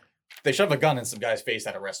yeah. They shove a gun in some guy's face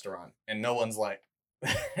at a restaurant, and no one's like,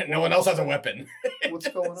 no one else has a weapon. What's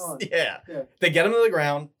going on? Yeah. Yeah. They get him to the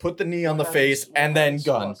ground, put the knee on the We're face, having- and we're then having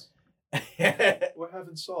gun. sauce. We're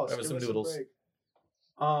having sauce. Having Give some us a noodles. break.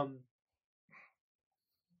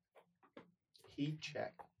 Heat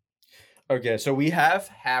check. Okay, so we have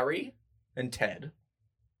Harry and Ted.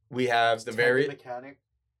 We have the Ted very mechanic.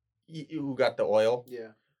 who got the oil.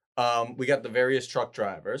 Yeah. We got the various truck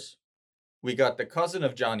drivers. We got the cousin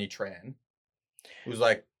of Johnny Tran, who's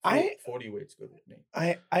like 40 weights good with me.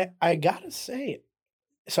 I gotta say,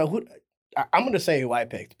 so I'm gonna say who I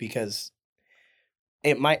picked because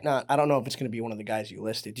It might not. I don't know if it's going to be one of the guys you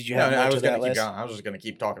listed. Did you have No, more I to was gonna that keep list? going. I was just gonna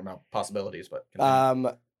keep talking about possibilities, but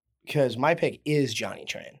continue. Because my pick is Johnny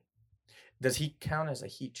Tran. Does he count as a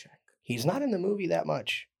heat check? He's not in the movie that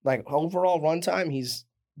much. Like overall runtime, he's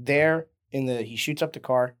there he shoots up the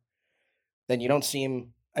car. Then you don't see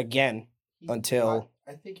him again until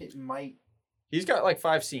I think it might. He's got like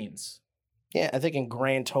 5 scenes. I think in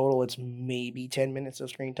grand total it's maybe 10 minutes of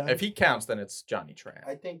screen time. If he counts, then it's Johnny Tran.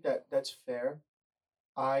 I think that's fair.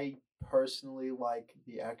 I personally like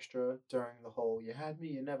the extra during the whole "you had me,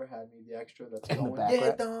 you never had me." The extra that's In the going.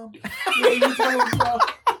 background. Dom. Yeah, you tell him, Dom.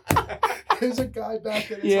 There's a guy back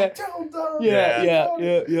there. That's like, tell him, Dom. yeah.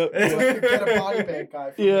 It's like the get a body bag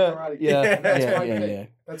guy from the Karate Kid. Yeah, That's yeah, my yeah, pick. yeah.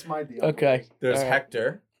 That's my deal. Okay. There's All right.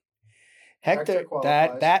 Hector. Hector,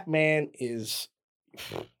 qualifies. that man is.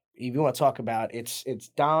 If you want to talk about it's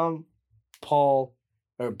Dom, Paul,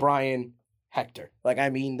 or Brian, Hector. Like I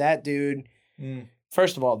mean that dude. Mm.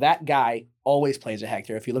 First of all, that guy always plays a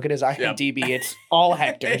Hector. If you look at his IMDb, it's all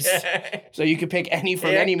Hectors. So you could pick any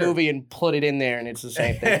from any Hector. movie and put it in there, and it's the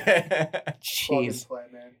same thing. Plug Jeez. and play,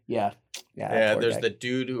 man. Yeah. Yeah, there's the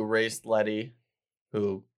dude who raced Letty,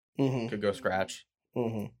 who Mm-hmm. could go scratch.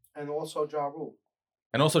 Mm-hmm. And also Ja Rule.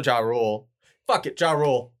 And also Ja Rule. Fuck it, Ja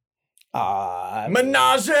Rule. Yeah, dude,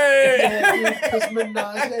 Menage! because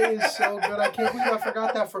Menage is so good. I can't believe I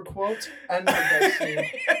forgot that for quotes and the best scene.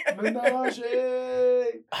 Menage!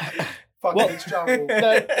 Fuck Well, it, it's Ja Rule.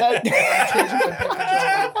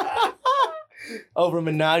 Over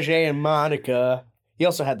Menage and Monica. He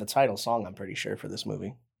also had the title song, I'm pretty sure, for this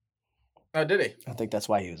movie. Oh, did he? I think that's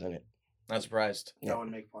why he was in it. Not surprised. That would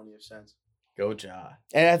make plenty of sense. Go Ja.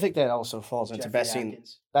 And I think that also falls into Jeffrey best scene.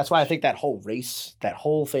 Atkins. That's why I think that whole race, that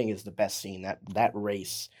whole thing is the best scene. That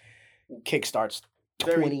race kickstarts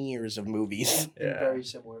 20 years of movies. In Yeah. very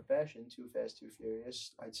similar fashion, Too Fast, Too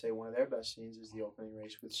Furious. I'd say one of their best scenes is the opening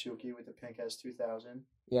race with Suki with the pink S2000.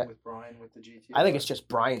 Yeah. With Brian with the GT. I think it's just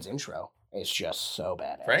Brian's intro. It's just so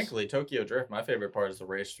badass. Frankly, Tokyo Drift, my favorite part is the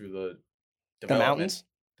race through the the mountains.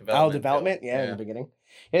 Development Development. field. Yeah, in the beginning.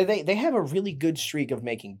 Yeah, they have a really good streak of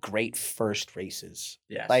making great first races.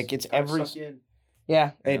 Yes. Like it's Kinda every suck you in.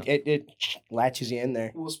 yeah, Yeah. it latches you in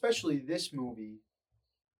there. Well, especially this movie,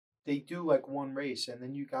 they do like one race and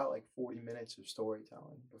then you got like 40 minutes of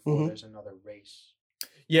storytelling before Mhm. there's another race.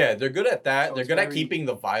 Yeah, they're good at that. So They're it's good at very- keeping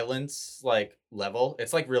the violence like level.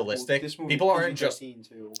 It's like realistic. This movie People aren't just. PG-13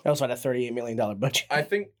 too. They also had a $38 million budget. I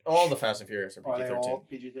think all the Fast and Furious are Are they all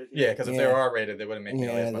PG-13. PG-13? Yeah, because if they Yeah. were R-rated, they wouldn't make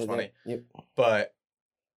nearly as much money. Yep. But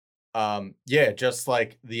yeah, just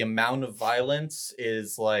like the amount of violence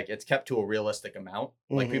is like it's kept to a realistic amount.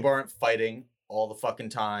 Like Mhm. people aren't fighting all the fucking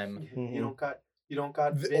time. Mhm. You don't got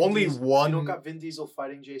Only Diesel, one- You don't got Vin Diesel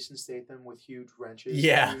fighting Jason Statham with huge wrenches.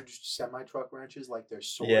 Yeah. Huge semi-truck wrenches like they're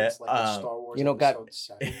swords, Yeah, like in Star Wars. you don't got- Episode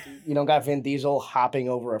 7, dude. You don't got Vin Diesel hopping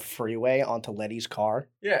over a freeway onto Letty's car.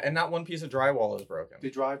 Yeah, and not one piece of drywall is broken. They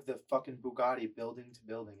drive the fucking Bugatti building to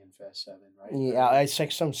building in Fast 7, right? Yeah, it's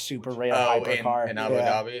like some super rare Oh, hypercar. in Abu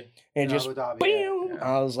yeah. Dhabi. And In just Abu Dhabi, boom.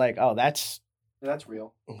 yeah. I was like, oh, that's That's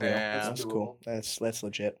real. Yeah. that's cool. That's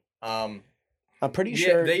legit. I'm pretty Yeah,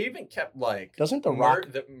 sure. they even kept like Doesn't The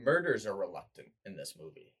Rock? the murders are reluctant in this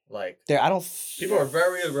movie. Like There, I don't. people are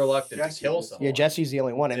very reluctant Jesse to kill was- someone. Yeah, Jesse's the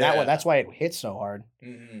only one, and that one. Yeah. That's why it hits so hard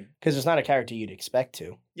Mhm. because it's not a character you'd expect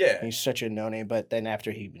to. Yeah, He's such a no name, but then after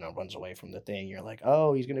he runs away from the thing, you're like,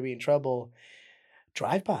 oh, he's gonna be in trouble.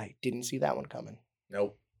 Drive by, didn't see that one coming,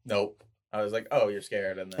 nope. I was like, oh, you're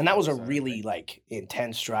scared, and then and that was a everything. really like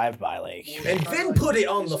intense drive by, like And Vin put it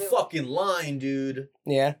on the fucking line, dude.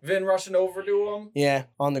 yeah, Vin rushing over to him. yeah,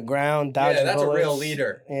 on the ground, dodging Yeah, that's a real bullets.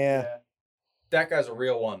 leader. Yeah, That guy's a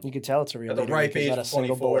real one. you could tell it's a real At the leader ripe because age not a of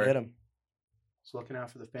single bullet 24. hit him. It's looking out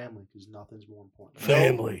for the family because nothing's more important.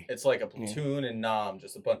 Family. It's like a platoon and Nam,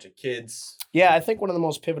 just a bunch of kids. Yeah, I think one of the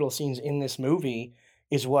most pivotal scenes in this movie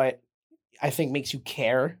is what I think makes you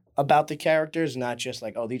care about the characters, not just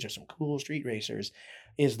like, oh, these are some cool street racers,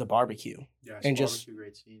 is the barbecue. Yeah, And just-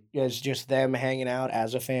 great scene. It's just them hanging out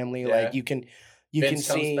as a family. Yeah. Like you can Vince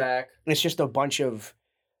comes see back. it's just a bunch of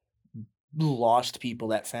lost people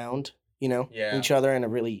that found, Yeah. each other in a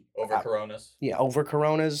really Over Coronas. over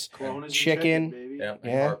Coronas. Coronas and Chicken. baby. Yeah, and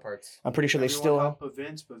Yeah. heart parts. I'm pretty sure they Everyone still help but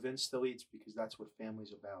Vince still eats because that's what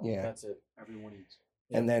family's about. yeah. That's it. Everyone eats.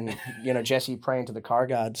 And then Jesse praying to the car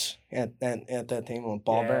gods at that thing with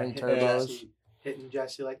ball bearing hitting turbos. hitting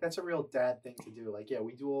Jesse, like that's a real dad thing to do. Like, yeah,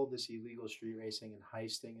 we do all this illegal street racing and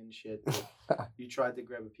heisting and shit. but you tried to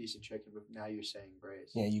grab a piece of chicken, but now you're saying grace.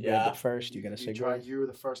 Yeah, you Yeah. grabbed it first. You got to say grace. You were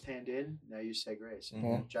the first hand in. Now you say grace. And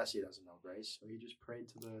Mhm. Jesse doesn't know grace, so he just prayed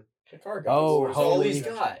to the. The car Oh, goes. That's all holy- he's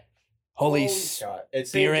got. Holy All he's got. It saved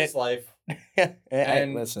Spirit. his life. Hey,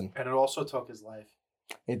 And- listen, And it also took his life.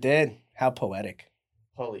 it did. How poetic.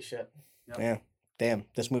 Holy shit. Yep. Yeah. Damn.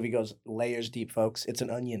 This movie goes layers deep, folks. It's an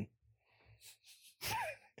onion.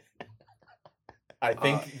 I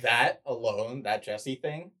think that alone, that Jesse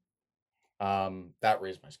thing, that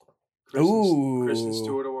raised my score. Kristen Ooh.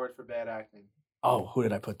 Stewart Award for bad acting. Oh, who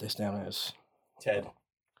did I put this down as? Ted.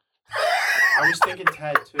 I was thinking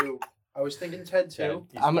Ted too. Ted,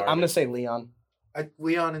 he I'm started. gonna say Leon.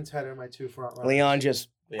 Leon and Ted are my two front runners. Leon just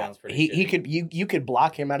Leon's pretty he shitty. could you could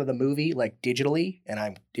block him out of the movie like digitally,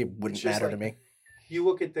 and it wouldn't It's just matter like- to me. You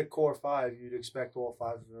look at the core five, you'd expect all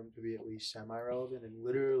five of them to be at least semi-relevant, and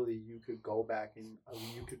literally you could go back and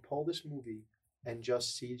you could pull this movie and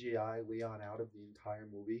just CGI Leon out of the entire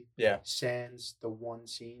movie. Yeah. Sans the one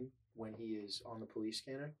scene when he is on the police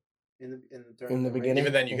scanner In the race. beginning?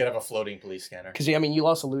 Even then, you could have a floating police scanner. Because I mean, you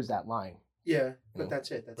also lose that line. Yeah, but No. that's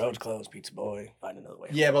it. That's Roads it. closed, pizza boy. Find another way.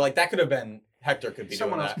 Yeah, but like that could have been Hector could be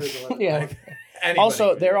Someone doing else that. could have delivered. Yeah. Like, anybody Also,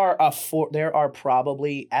 could do there that. there are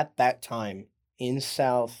probably at that time in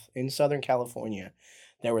Southern California,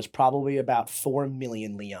 there was probably about 4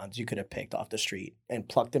 million Leons you could have picked off the street and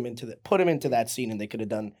put them into that scene, and they could have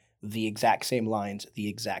done the exact same lines the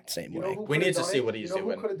exact same You know way. who We could need have to done see it? what he's You know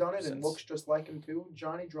doing who could have done it and since- looks just like him too?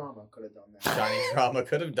 Johnny Drama could have done that. Johnny Drama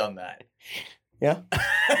could have done that. Yeah,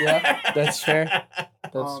 yeah, that's fair.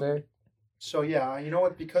 That's Um, fair. So yeah, you know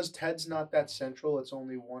what? Because Ted's not that central, it's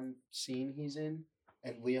only one scene he's in,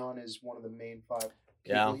 and Leon is one of the main five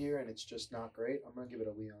people Yeah. here, and it's just not great. I'm gonna give it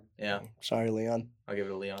a Leon. Yeah, Sorry, Leon. I'll give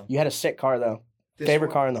it a Leon. You had a sick car though. This Favorite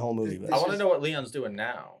one- car in the whole movie. this- but I this want to is- know what Leon's doing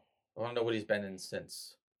now. I want to know what he's been in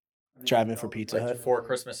since. I don't Driving even for know. Pizza Like Hut. 4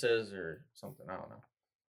 Christmases or something. I don't know.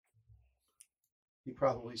 He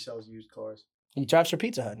probably sells used cars. He drives for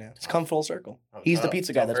Pizza Hut now. It's come full circle. Oh, He's the tough,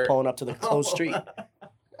 pizza guy tough that's hurt. pulling up to the closed street.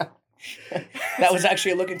 That was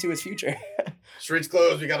actually a look into his future. Street's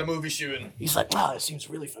closed. We got a movie shooting. He's like, wow, it seems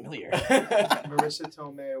really familiar. Marissa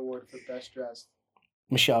Tomei Award for Best Dressed.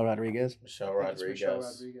 Michelle Rodriguez. Michelle I think it's Rodriguez. Michelle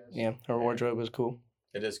Rodriguez. Yeah, her wardrobe was cool.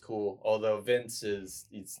 It is cool. Although Vince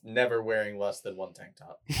he's never wearing less than one tank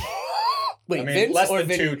top. Wait, I mean, Vince less or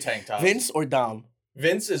than 2 tank tops. Vince or Dom?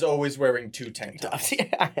 Vince is always wearing 2 tank tops.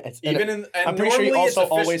 Yeah, it's- Even in, and I'm pretty sure he normally it's also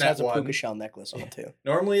a always fishnet has a one. puka shell necklace on too.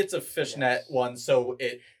 Normally it's a fishnet Yes. one, so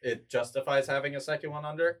it justifies having a second one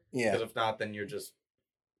under. Yeah, Because if not, then you're just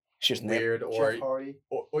it's just weird Jeff or Hardy.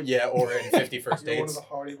 or in 50 First You're one of Dates. the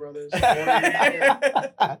Hardy brothers.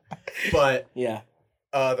 But yeah,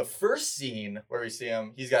 the first scene where we see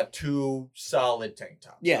him, he's got 2 solid tank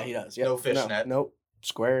tops. yeah, on. he does. Yep. No fishnet. Nope.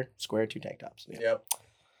 Square 2 tank tops. Yeah. Yep.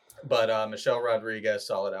 But Michelle Rodriguez,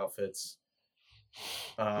 solid outfits.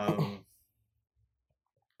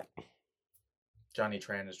 Johnny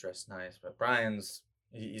Tran is dressed nice, but Brian's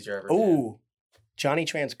he's your everyman. Ooh, Johnny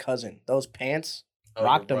Tran's cousin. Those pants, Oh,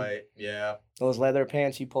 rocked you're him. right. Yeah, those leather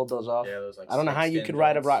pants. He pulled those off. yeah. Those like I don't know how you snakeskin could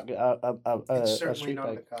ride a joints. rock a It's certainly street not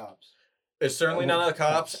bike. the cops. It's certainly none of the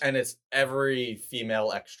cops, Cops. and it's every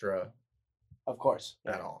female extra Of course,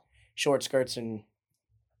 at all. short skirts and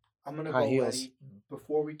I'm gonna High go heels. Letty.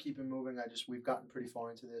 Before we keep it moving, we've gotten pretty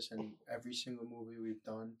far into this, and every single movie we've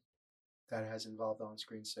done that has involved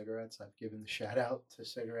on-screen cigarettes, I've given the shout out to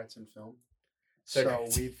cigarettes and film.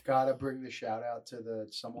 Cigarettes. So we've got to bring the shout out to the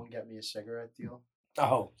 "Someone Get Me a Cigarette" deal.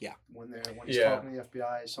 oh yeah, When he's Yeah. talking to the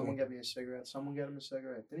FBI, someone get me a cigarette. Someone get him a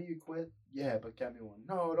cigarette. Didn't you quit? Yeah, but get me one.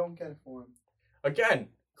 No, don't get it for him. Again,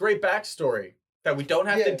 great backstory that we don't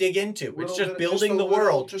have to Yeah. dig into. It's Little just bit- building a the little-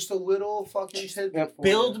 world. Just a little fucking tidbit. Yep. for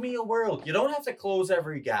Build you. me a world. You don't have to close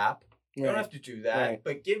every gap. You don't right. have to do that, Right.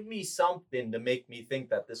 but give me something to make me think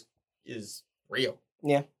that this is real.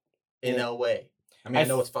 Yeah. In Yeah. a way. I mean, I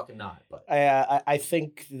know it's fucking not, but I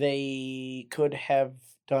think they could have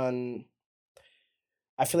done.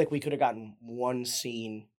 I feel like we could have gotten one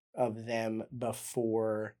scene of them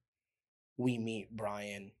before we meet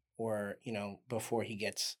Brian, or before he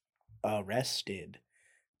gets arrested,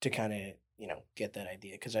 to kind of get that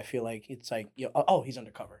idea. Because I feel like it's like oh, he's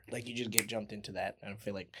undercover. Like you just get jumped into that. And I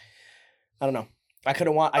feel like I don't know. I could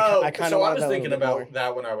have want. I kind of. so I was thinking about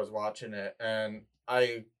that when I was watching it, and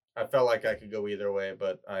I felt like I could go either way,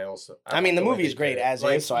 but I also I mean, the like movie is they great did. as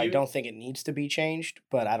Like, is, so I you- don't think it needs to be changed.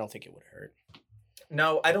 But I don't think it would hurt.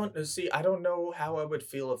 No, I don't see. I don't know how I would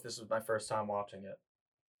feel if this was my first time watching it,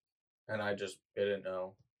 and I just didn't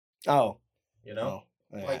know. Oh, You know,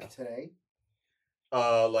 oh, yeah. Like today.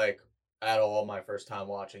 like at all my first time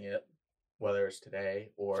watching it, whether it's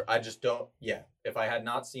today or I just don't. Yeah, if I had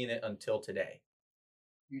not seen it until today,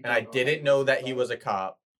 You and I don't didn't know that he about was it. a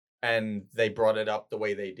cop, and they brought it up the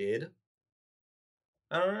way they did,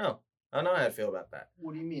 I don't know. I don't know how I feel about that.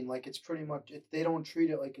 What do you mean? Like, it's pretty much, they don't treat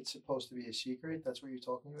it like it's supposed to be a secret? That's what you're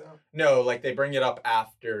talking about? No, like they bring it up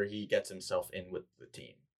after he gets himself in with the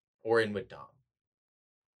team, or in with Dom,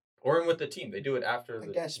 or in with the team. They do it after I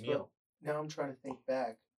the guess, meal, but now I'm trying to think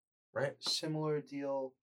back. right? Similar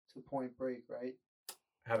deal to Point Break, right?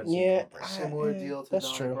 Haven't seen Yeah, Point Break. Similar deal to that's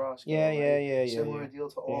Donnie true. Brasco, Yeah, right? yeah. Similar deal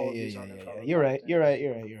to all of these undercover You're right. things. You're right.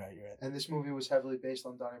 And this movie was heavily based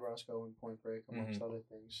on Donnie Brasco and Point Break, amongst Mhm. other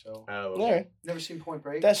things. So, Oh, All okay. right. never seen Point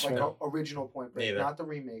Break? That's like fair. Original Point Break, Neither. not the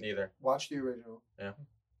remake. Neither. Watch the original. Yeah.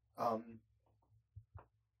 Um,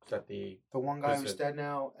 Is that the the one guy Who's who's it? dead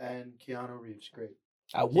now, and Keanu Reeves, great.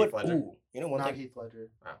 I would. Ledger? Ooh, you know one Not thing. Heath Ledger.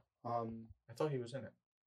 Wow. I thought he was in it.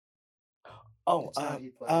 Oh, It's not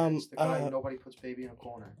Heath Ledger. It's the guy who uh, nobody puts baby in a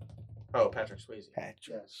corner. Oh, Patrick Swayze. Yes.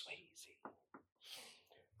 Patrick Swayze.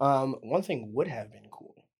 One thing would have been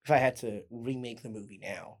cool if I had to remake the movie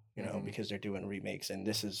now, Mhm. because they're doing remakes, and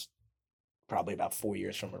this is probably about 4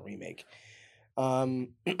 years from a remake.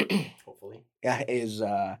 Um, Hopefully. is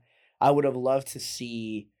I would have loved to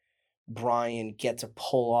see Brian get to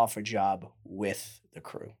pull off a job with the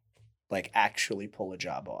crew, like actually pull a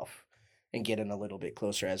job off and get in a little bit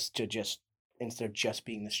closer, as to just instead of just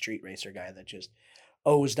being the street racer guy that just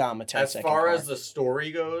owes Dom a 10 As far as the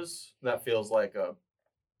story goes, that feels like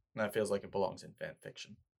it belongs in fan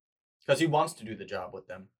fiction, because he wants to do the job with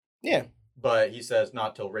them, yeah. but he says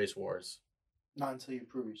not till Race Wars. Not until you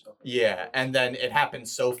prove yourself. Yeah, and then it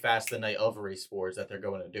happens so fast the night of Race Wars that they're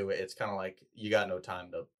going to do it. It's kind of like you got no time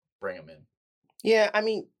to bring him in. Yeah, I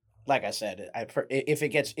mean, like I said, if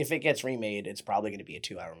it gets remade, it's probably going to be a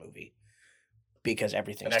 2-hour movie because An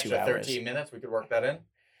everything's 2 extra hours. 13 minutes, we could work that in.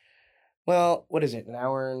 Well, what is it? An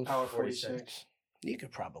hour and Hour 46. 46. You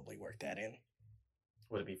could probably work that in.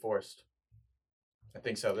 Would it be forced? I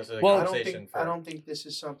think so. This is a Well, conversation I don't think this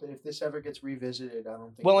is something. If this ever gets revisited, I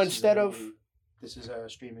don't think. Well, this is a instead of- movie. This is a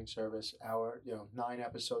streaming service. 9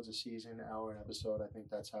 episodes a season, hour an episode. I think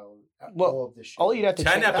that's how Well, all of this. Shit all you'd have to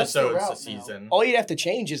 10 change, That's the episodes route a now. season. all you'd have to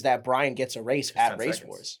change is that Brian gets a race Just at 10 Race seconds.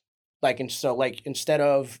 Wars. Instead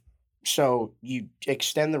of you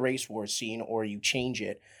extend the Race Wars scene or you change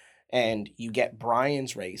it and you get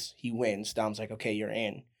Brian's race, he wins. Dom's like, okay, you're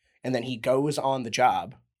in. And then he goes on the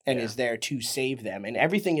job and Yeah. is there to save them. And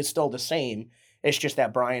everything is still the same. It's just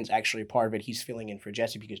that Brian's actually a part of it. He's filling in for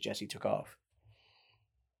Jesse because Jesse took off.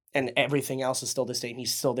 And everything else is still the same.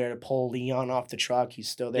 He's still there to pull Leon off the truck. He's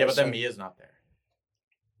still there. Yeah, but then so- Mia's not there.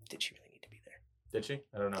 Did she really need to be there? Did she?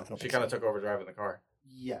 I don't know. I don't She think kind of so. took over driving the car.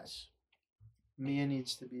 Yes, Mia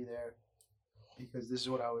needs to be there because this is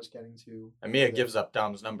what I was getting to. And Mia The- gives up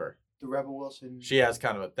Dom's number. the Rebel Wilson. She has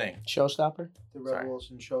kind of a thing. Showstopper? the Rebel Sorry.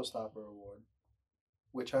 Wilson Showstopper Award,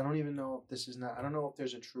 which I don't even know if this is not. I don't know if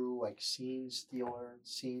there's a true like scene stealer,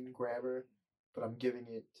 scene grabber, but I'm giving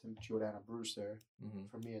it to Jordana Brewster Mm-hmm.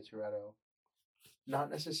 for Mia Toretto. Not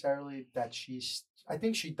necessarily that she's. I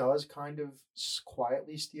think she does kind of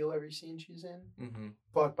quietly steal every scene she's in, Mm-hmm.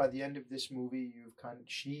 but by the end of this movie,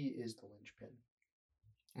 she is the linchpin.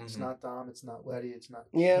 It's Mm-hmm. not Dom. It's not Letty. It's not.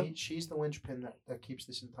 Yeah. She's the linchpin that keeps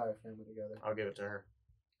this entire family together. I'll give it to her.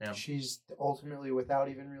 Yeah. She's ultimately, without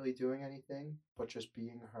even really doing anything, but just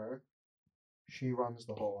being her, she runs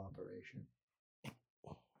the whole operation.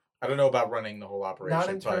 I don't know about running the whole operation. Not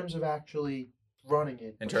in but terms of actually running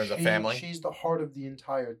it. In but terms of family? She's the heart of the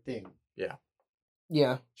entire thing.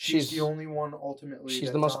 Yeah. She's the only one ultimately. she's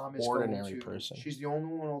that the most Dom is going ordinary to- person. She's the only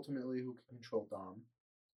one ultimately who can control Dom.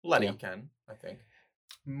 Letty Yeah. can, I think.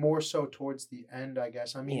 More so towards the end, I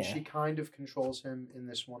guess. I mean, Yeah. she kind of controls him in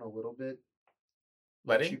this one a little bit.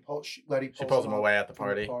 Letty? Letty She pulls him up away at the from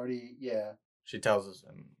party. Party, yeah. She tells us,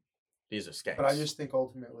 these are skanks. But I just think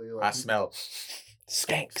ultimately, like, I smell.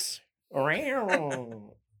 Skanks.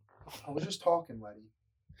 I was just talking, Letty.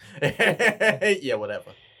 Yeah,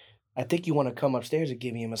 whatever. I think you want to come upstairs and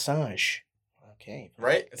give me a massage. Okay.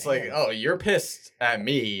 Right? It's like, Damn. oh, you're pissed at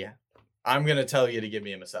me. I'm going to tell you to give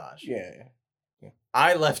me a massage. Yeah.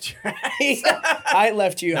 I left your ass. I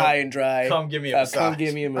left you No, high and dry. Come give me a massage. Come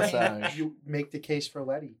give me a massage. You make the case for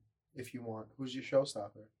Letty if you want. Who's your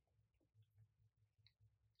showstopper?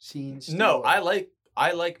 Scenes. No, I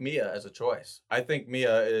like Mia as a choice. I think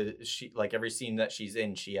Mia is, she like every scene that she's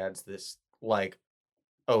in, she adds this like,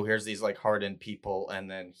 oh, here's these like hardened people, and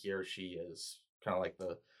then here she is, kind of like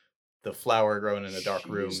the flower growing in a dark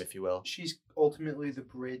room, She's- if you will. She's ultimately the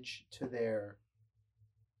bridge to their.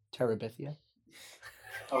 Terabithia.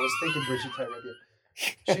 I was thinking Bridge to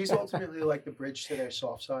Terabithia. She's ultimately like the bridge to their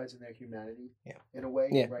soft sides and their humanity. Yeah. In a way,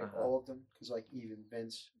 Yeah. right? Uh-huh. All of them, because like even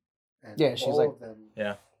Vince. And Yeah, she's all like- of them.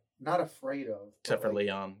 Yeah. Not afraid of. but, Except for like,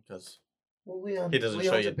 Leon, because Well, Leon, He doesn't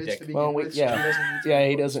show Leon's you a bitch dick. to begin Well, with, yeah. so he doesn't need to Yeah, be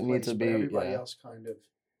he put in doesn't his need to place, be, but everybody yeah. else kind of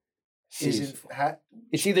Sees- it's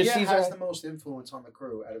It's either Mia Caesar. has the most influence on the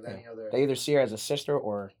crew out of any other. They either see her as a sister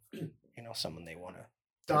or, someone they want to.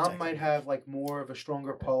 Dom protect might her. have like more of a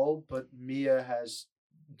stronger pull, but Mia has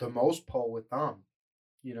the most pull with Dom.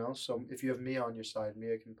 So if you have Mia on your side,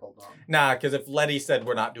 Mia can pull Dom. Nah, because if Letty said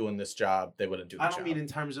we're not doing this job, they wouldn't do the I job. don't mean in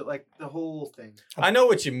terms of like the whole thing. I know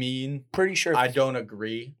what you mean. Pretty sure. I don't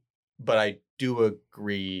agree, but I do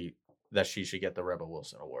agree that she should get the Rebel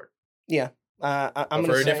Wilson Award. I'm But gonna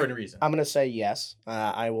for a say, different reason. I'm gonna say yes.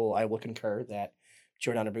 I will concur that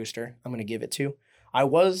Jordana Brewster. I'm gonna give it to.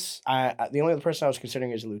 The only other person I was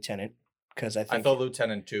considering is a lieutenant because I I think thought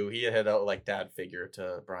Lieutenant too. He had a like dad figure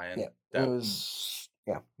to Brian. Yeah, that it was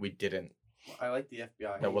we didn't. I like the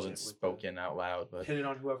FBI. That wasn't spoken out loud. But Pin it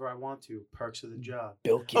on whoever I want to. Perks of the job.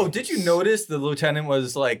 Bill. oh, did you Gates. notice the lieutenant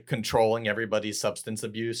was like controlling everybody's substance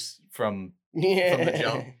abuse from Yeah. from the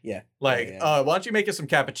jump? Yeah. like, Yeah. why don't you make us some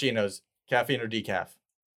cappuccinos, caffeine or decaf?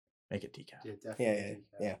 Make it decaf. Yeah, definitely.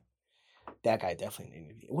 Yeah. That guy definitely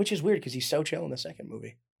needed to be, which is weird because he's so chill in the second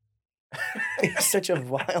movie. He's such a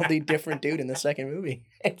wildly different dude in the second movie.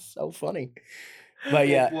 It's so funny. But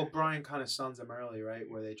yeah, Well, Brian kind of sons him early, right?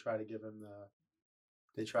 Where they try to give him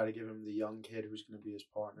the young kid who's going to be his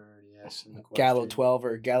partner, and he asks him the question. Gallo 12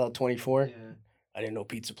 or Gallo 24. Yeah. I didn't know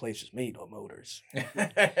pizza places made no motors.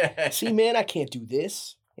 See, man, I can't do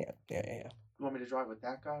this. Yeah. You want me to drive with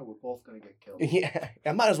that guy? We're both going to get killed. Yeah,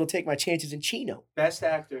 I might as well take my chances in Chino. Best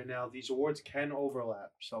actor. Now, these awards can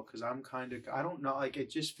overlap. So, because I don't know. Like,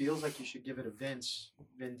 it just feels like you should give it to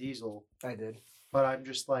Vin Diesel. I did. But I'm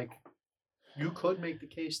just like, you could make the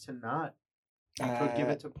case to not. You could give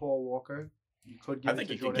it to Paul Walker. You could give I think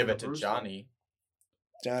it you to could give Jordana it to Brewster. Johnny.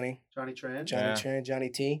 Johnny Tran. Yeah. Tran, Johnny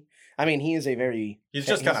T. I mean, he is a very. He's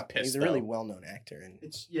just kinda He's pissed, a really though. well-known actor, and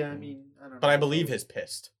It's, I mean, I don't know. But I believe he's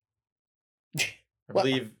pissed. I Well-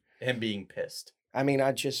 believe him being pissed. I mean,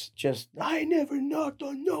 I just I never knocked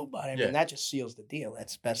on nobody. I Yeah. mean, that just seals the deal.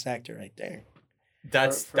 That's best actor right there.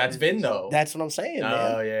 That's for that's Vin Vin Diesel. though. That's what I'm saying,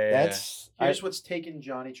 oh man. yeah. That's Here's what's taking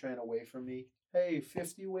Johnny Tran away from me. Hey,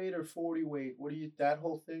 50 weight or 40 weight? What do you, that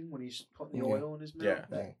whole thing when he's putting the Yeah. oil in his mouth? Yeah.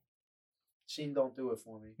 That scene don't do it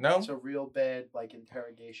for me. No? It's a real bad, like,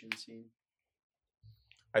 interrogation scene.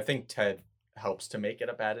 I think Ted helps to make it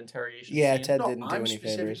a bad interrogation. Yeah, scene. Ted No, didn't do any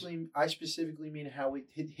favors. I specifically mean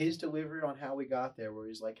his delivery on how we got there, where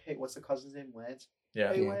he's like, hey, what's the cousin's name? Lance?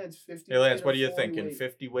 Yeah. Hey, Yeah. Lance, 50 Hey Lance, weight what or are you 40 thinking? weight?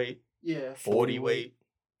 50 weight, Yeah. 40 weight.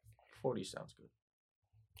 40 sounds good.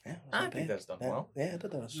 Yeah, that's I not think bad. that's done well. Yeah, I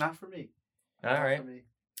thought that was. Not for me. All Not right. for me.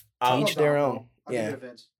 Um, Each their Dom, own. though. I'll Yeah. give it to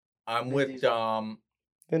Vince. I'm Vin with Diesel.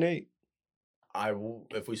 An 8.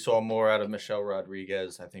 if we saw more out of Michelle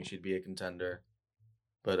Rodriguez, I think she'd be a contender.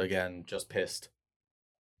 But again, just pissed.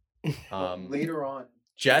 Later on,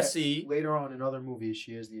 Jesse later on in other movies,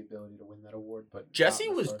 she has the ability to win that award. But not Jesse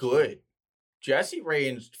in the was first good. one. Jesse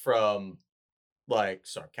ranged from like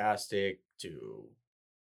sarcastic to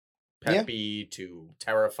Yeah. peppy to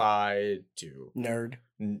terrified to Nerd.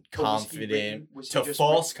 But was he confident written- was he to just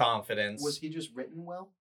false written- confidence. Was he just written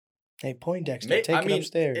well? Hey, Poindexter, Ma- take I it mean,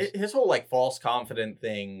 upstairs. his whole like false confident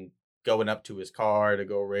thing, going up to his car to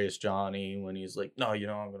go race Johnny when he's like, "No,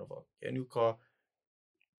 I'm gonna fuck get a new car."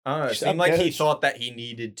 I don't know. It Shut seemed like he up. thought that he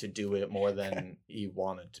needed to do it more than he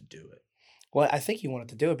wanted to do it. Well, I think he wanted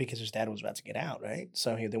to do it because his dad was about to get out, right?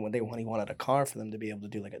 So he wanted a car for them to be able to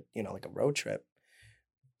do like a road trip.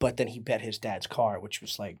 But then he bet his dad's car, which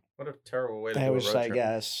was like What a terrible way to I do a was road like, trip.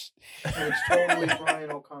 yes. So it's totally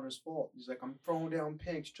Brian O'Connor's fault. He's like, I'm throwing down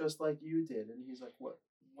pinks just like you did, and he's like, what?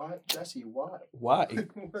 Why, Jesse? Why? Why?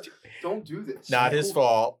 Don't do this. Not his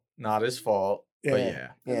fault. Not his fault. But Yeah.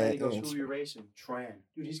 yeah. And then he goes, it's- who are you racing? Tran.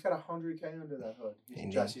 Dude, he's got 100K under that hood. He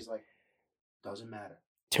does. Jesse's like, doesn't matter.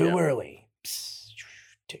 Too Yeah. early. Psst,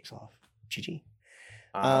 takes off. GG.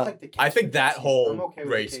 Uh, like the case I with think that Jesse. whole I'm okay with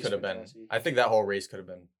the race case could have with been. Jesse. I think that whole race could have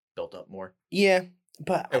been built up more. Yeah,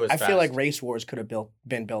 but It was I feel like fast. Race Wars could have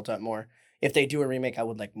been built up more. If they do a remake, I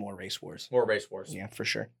would like more Race Wars. More race wars. Yeah, for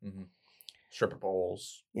sure. Mm-hmm. Stripper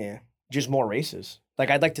poles. Yeah, just more races. Like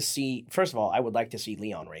I'd like to see. First of all, I would like to see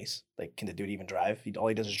Leon race. Like, can the dude even drive? All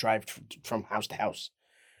he does is drive from house to house.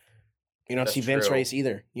 You don't That's see Vince true. race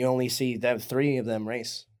either. You only see the 3 of them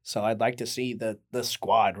race. So I'd like to see the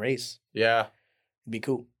squad race. Yeah, It'd be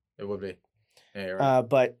cool. it would be. Yeah, you're right.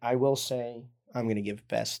 But I will say I'm gonna give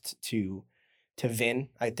best to Vin.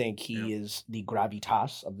 I think he is the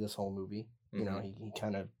gravitas of this whole movie. You know, Mhm. he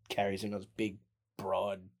kind of carries in those big,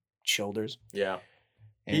 broad shoulders. Yeah.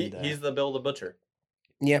 And, He's the Bill the Butcher.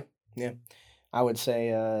 yeah. I would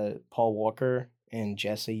say Paul Walker and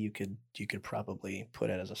Jesse. You could probably put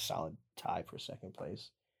it as a solid tie for second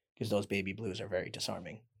place because those baby blues are very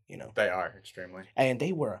disarming, you know. They are extremely. And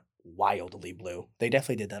they were wildly blue. They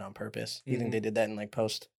definitely did that on purpose. You think they did that in like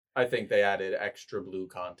post? I think they added extra blue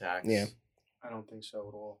contacts. Yeah. I don't think so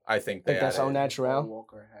at all. I think they Like that's added. au naturel.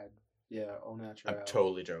 Walker had, au naturel. I'm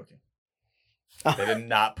totally joking. They did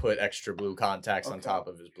not put extra blue contacts on Okay. top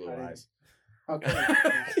of his blue I didn't- eyes. Okay.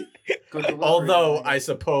 Good delivery, Although man. I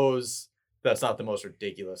suppose that's not the most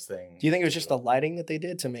ridiculous thing. Do you think it was just the lighting that they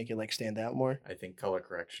did to make it like stand out more? I think color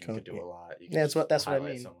correction could do yeah. a lot. You Yeah, that's what just I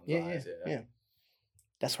highlight mean. someone's Yeah, eyes, yeah.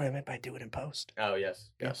 That's what I meant by do it in post. Oh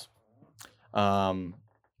yes, yes.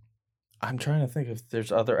 I'm trying to think if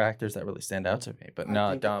there's other actors that really stand out to me, but no,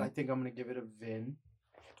 I Dom. think I'm gonna give it a Vin.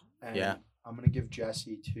 And Yeah. I'm gonna give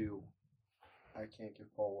Jesse 2. I can't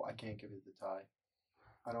give Paul. I can't give it the tie.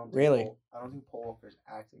 I don't think Really? I don't think Paul Walker's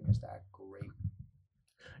acting is that great.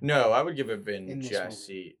 No, I would give it In Vin this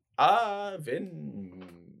Jesse. Vin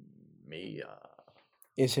Mia.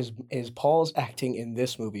 Is Paul's acting in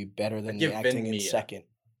this movie better than give the Vin acting in Mia. second?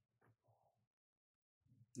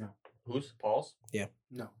 Who's Paul's?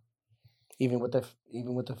 No. Even with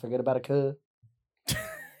the forget about a cuz?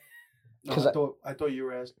 No, 'Cause I thought you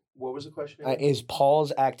were asking. What was the question? Is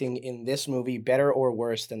Paul's acting in this movie better or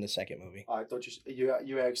worse than the second movie? I thought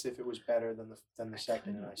you asked if it was better than the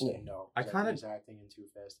second, and I said Yeah. no. I 'cause kinda- think his acting in Too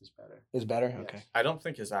Fast is better. Is better? Yes. Okay. I don't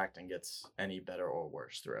think his acting gets any better or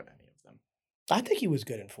worse throughout any of them. I think he was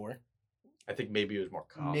good in 4. I think maybe he was more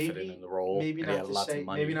confident in the role. Maybe and he not had to lots say of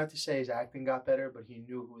money. maybe not to say his acting got better, but he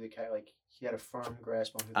knew who the cat like he had a firm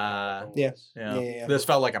grasp on who the character Yeah. was. Yeah. Yeah. This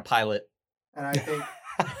felt like a pilot. And I think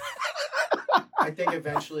I think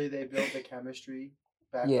eventually they built the chemistry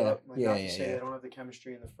back Yeah, up. Like not to yeah, say yeah. they don't have the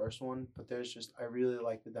chemistry in the first one, but there's just I really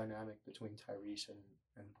like the dynamic between Tyrese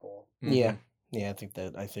and Paul. Yeah. Yeah, I think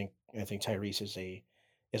Tyrese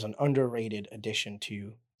is an underrated addition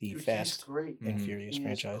to the Dude, he's Fast great. and Mhm. Furious He is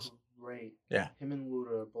franchise. Great. Yeah. Him and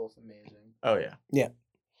Luda are both amazing. Oh yeah.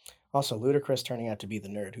 Also, Ludacris turning out to be the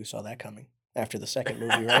nerd. Who saw that coming after the second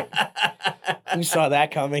movie, right? Who saw that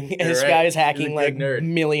coming? You're This right. guy is He's a hacking good like nerd.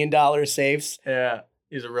 $1 million safes. Yeah.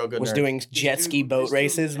 He's a real good Was nerd. doing jet ski boat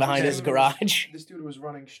races behind his garage. This dude was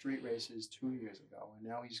running street races 2 years ago, and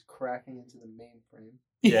now he's cracking into the mainframe.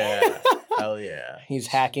 Yeah. Hell yeah. He's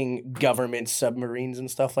hacking government submarines and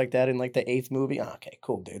stuff like that in like the 8th movie. Oh, okay,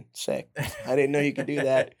 cool, dude. Sick. I didn't know you could do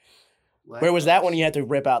that. Where was that when you had to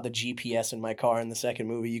rip out the GPS in my car in the second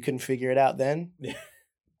movie? You couldn't figure it out then? Yeah.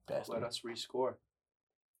 Let Bastard. us rescore.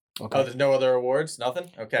 Okay. Oh, there's no other awards?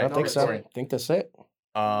 Nothing? Okay. I don't think so. sorry. I think that's it.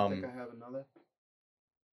 I think I have another.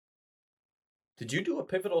 Did you do a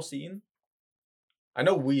pivotal scene? I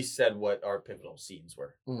know we said what our pivotal scenes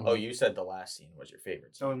were. Mhm. Oh, you said the last scene was your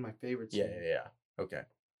favorite That scene. was my favorite Yeah, scene. yeah. Okay.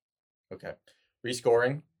 Okay.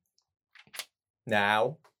 Rescoring.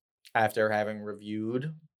 Now, after having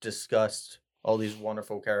reviewed, discussed all these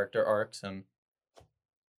wonderful character arcs and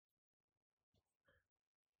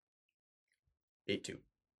 8-2.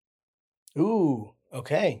 Ooh,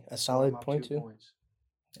 okay. A solid I'm up point 2 two. points.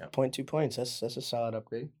 Point 2 points. That's a solid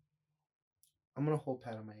upgrade. I'm gonna hold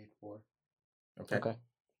pat on my 8-4. Okay.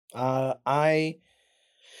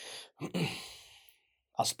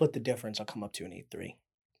 I'll split the difference. I'll come up to an 8-3.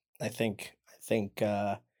 I think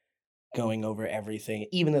going over everything,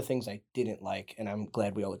 even the things I didn't like, and I'm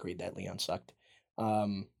glad we all agreed that Leon sucked.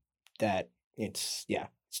 That it's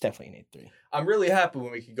definitely an 8-3. I'm really happy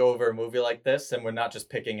when we could go over a movie like this and we're not just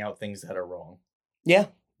picking out things that are wrong. Yeah.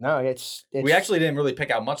 No, it's We actually didn't really pick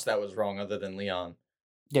out much that was wrong other than Leon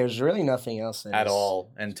there's really nothing else that at is-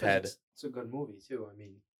 all and Ted. It's a good movie too. I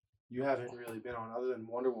mean, you haven't really been on other than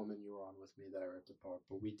Wonder Woman. You were on with me that I ripped apart,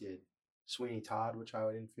 but we did Sweeney Todd, which I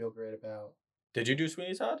didn't feel great about. Did you do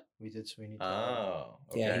Sweeney Todd? We did Sweeney Todd. Oh,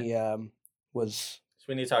 okay. Yeah, he was.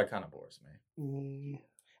 Sweeney Todd kind of bores me.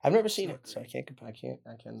 I've never seen not it, so I great. can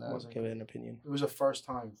Wasn't give it great. an opinion. It was a first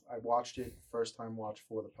time. I watched it. First time watch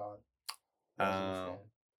for the pod. Wasn't a Oh. fan.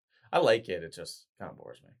 I like it. It just kind of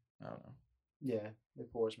bores me. I don't know. Yeah,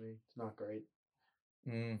 it bores me. It's not great.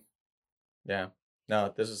 Yeah.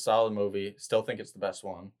 No, this is a solid movie. Still think it's the best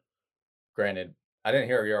one. Granted, I didn't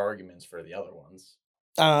hear your arguments for the other ones.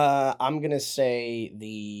 I'm gonna say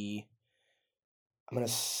the.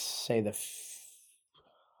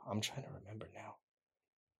 I'm trying to remember now.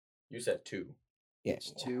 You said 2. Yeah,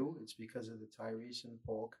 It's 2. It's because of the Tyrese and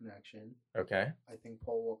Paul connection. Okay. I think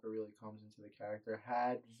Paul Walker really comes into the character.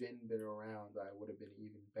 Had Vin been around, I would have been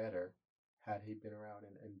even better had he been around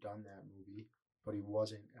and done that movie. But he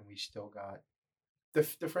wasn't, and we still got... The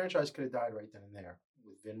franchise could have died right then and there.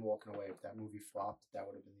 With Vin walking away, if that movie flopped, that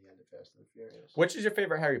would have been the end of Fast and the Furious. Which is your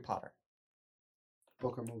favorite Harry Potter?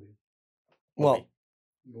 book or movie? Well,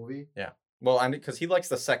 movie. Well, I because he likes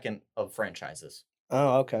the second of franchises.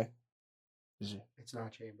 Oh, okay. It's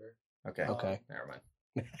not Chamber. Okay. Okay. Never mind.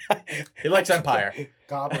 He likes Empire.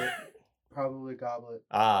 Goblet. Probably Goblet.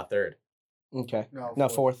 Ah, third. Okay. No, No,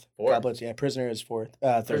 fourth. Fourth. Goblets, yeah. Prisoner is fourth.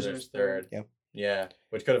 Third. Prisoner's third. Yeah. Yeah,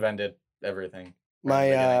 which could have ended everything.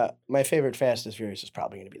 My favorite Fast and Furious is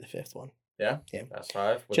probably going to be the fifth one. Yeah. Yeah. Fast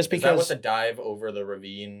Five. Just is that with because- the dive over the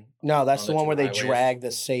ravine? No, that's On the the one two where they highways? drag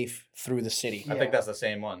the safe through the city. I Yeah. think that's the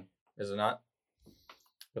same one. Is it not?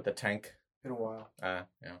 With the tank. In a while. Yeah.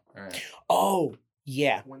 All right. Oh,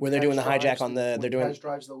 yeah. When Where they're doing the Tez hijack drives on the. They're when doing. Tez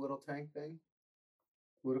drives the little tank thing.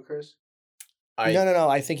 Ludicrous. No.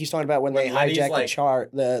 I think he's talking about when they When Letty's hijack like-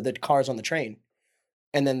 the cars on the train,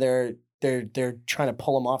 and then they're trying to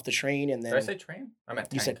pull them off the train, and then Did I say train? I meant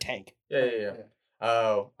tank. you said tank. Yeah. Yeah.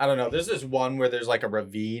 Oh, I don't know. There's this one where there's like a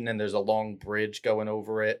ravine and there's a long bridge going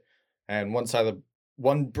over it, and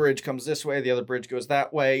one bridge comes this way, the other bridge goes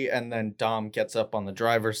that way, and then Dom gets up on the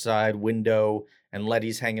driver's side window, and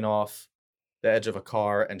Letty's hanging off the edge of a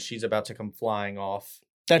car, and she's about to come flying off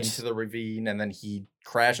That's into the ravine, and then he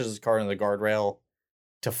crashes his car into the guardrail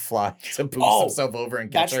to fly to boost Oh, himself over and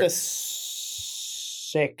get that's her. the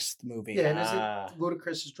sixth movie. Yeah, and Ah. isn't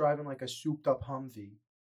Ludacris is driving like a souped up Humvee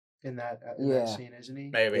in that Yeah. scene, isn't he?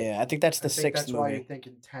 Maybe. Yeah, I think that's I the think sixth that's why movie. you're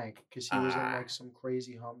thinking Tank, because he was in Ah. like some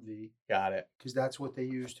crazy Humvee. Got it. Because that's what they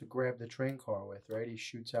use to grab the train car with, right? He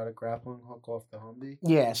shoots out a grappling hook off the Humvee.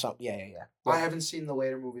 Yeah, yeah. I haven't seen the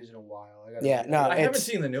later movies in a while. Yeah, no, I haven't it's-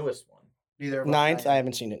 seen the newest one. Neither have Ninth, I I.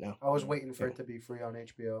 haven't seen it now. I was waiting for it to be free on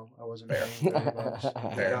HBO. I wasn't Fair. paying $30.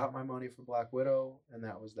 I Fair. got my money for Black Widow, and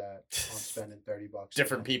that was that. I'm spending $30.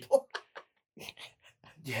 Different on- people.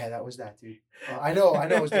 Yeah, that was that, dude. I know,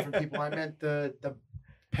 it was different people. I meant the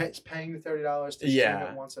paying the $30 to stream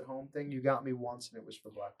Yeah. it once at home thing. You got me once, and it was for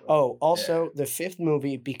Black Widow. Oh, also the fifth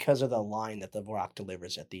movie, because of the line that The Rock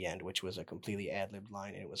delivers at the end, which was a completely ad-libbed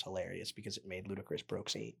line, and it was hilarious because it made Ludacris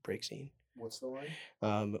break scene. What's the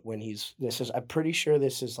line? When I'm pretty sure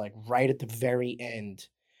this is like right at the very end,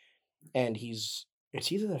 and it's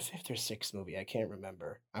either the fifth or sixth movie. I can't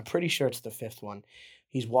remember. I'm pretty sure it's the fifth one.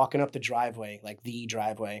 He's walking up the driveway, like the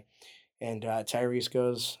driveway, and Tyrese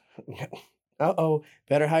goes, "Uh-oh,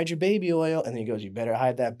 better hide your baby oil," and then he goes, "You better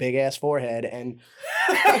hide that big ass forehead," and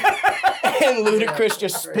Ludacris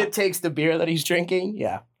just takes the beer that he's drinking.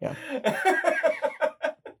 Yeah.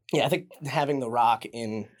 Yeah, I think having The Rock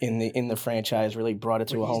in the franchise really brought it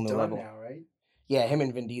to But a whole he's new done level. now, right? Yeah, him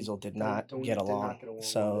and Vin Diesel did not did get not along. get along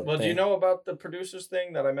So Well, do you they- know about the producers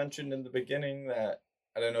thing that I mentioned in the beginning that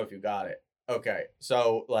I don't know if you got it. Okay.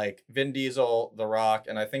 So like Vin Diesel, The Rock,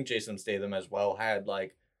 and I think Jason Statham as well had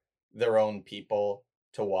like their own people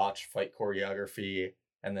to watch fight choreography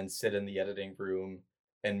and then sit in the editing room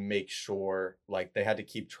and make sure like they had to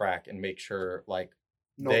keep track and make sure like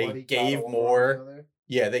Nobody got gave over on more- the other?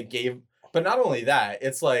 yeah, they gave but not only that,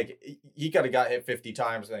 it's like he could have got hit 50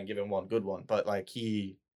 times and then given one good one, but like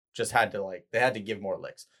he just had to like they had to give more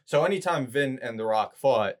licks. So anytime Vin and The Rock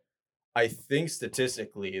fought, I think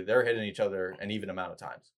statistically they're hitting each other an even amount of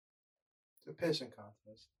times. It's a pissing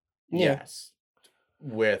contest. Yeah. Yes.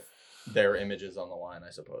 With their images on the line,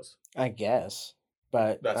 I suppose. I guess,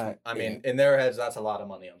 but That's yeah, I mean, in their heads that's a lot of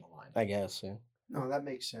money on the line. I guess. Yeah. No, that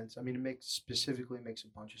makes sense. I mean, it makes a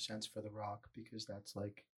bunch of sense for The Rock because that's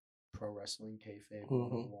like pro wrestling kayfabe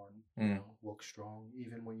 101. You Mm. know, look strong.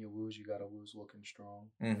 Even when you lose, you got to lose looking strong.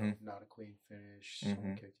 Mhm. Not a clean finish.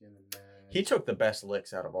 Someone Mhm. kicked you in the neck. He took the best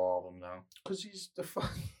licks out of all of them though. Because he's the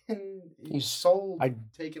fucking. He's He's- sold I-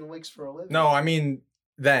 taking licks for a living. No, I mean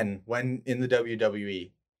then when in the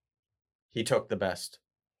WWE, he took the best.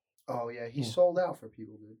 Oh, yeah. He Hmm. sold out for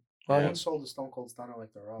people, dude. Well, No yeah. one sold a Stone Cold Stunner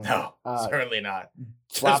like The Rock. No, Uh, certainly not.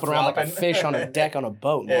 Flopping around like a flopping. fish on a deck on a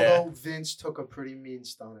boat. man. Yeah. Although Vince took a pretty mean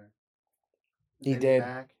stunner. He Vinnie did.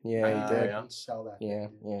 Mac, Yeah, he Ah, did. yeah. He'd sell that. Yeah,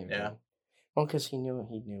 thing, dude. yeah, he Yeah. did. Well, because he knew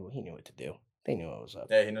what to do. They knew what was up.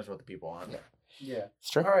 Yeah, he knows what the people want. Yeah. It's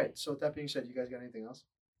true. All right. So with that being said, you guys got anything else?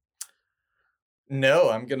 No,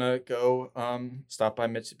 I'm gonna go stop by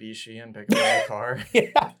Mitsubishi and pick up my car.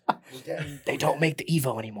 Yeah. We're getting- They don't make the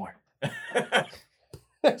Evo anymore.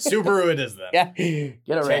 Subaru it is then. Yeah,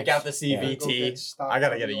 get a Take Rex. out the We're gonna go CVT. get stock I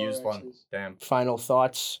gotta on get a the used one. RXs. Damn. Final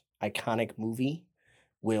thoughts. Iconic movie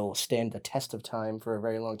will stand the test of time for a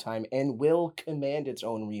very long time and will command its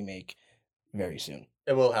own remake very soon.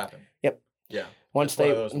 It will happen. Yep. Yeah. Once It's one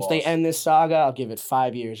they of those once they laws. end this saga, I'll give it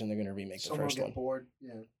 5 years and they're gonna remake the Someone first get one. bored.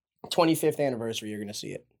 Yeah. 25th anniversary, you're gonna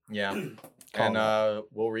see it. Yeah. Call And it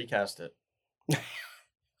we'll recast it.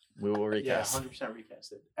 We will Yeah, recast. 100%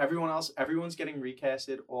 recasted. Everyone's getting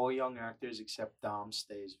recasted. All young actors except Dom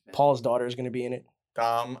stays. Vin. Paul's daughter is gonna be in it.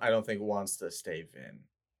 Dom, I don't think wants to stay Vin.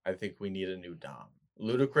 I think we need a new Dom.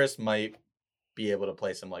 Ludacris might be able to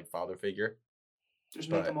play some like father figure. Just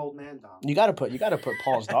But- make him old man Dom. You gotta put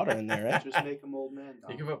Paul's daughter in there, right? Just make him old man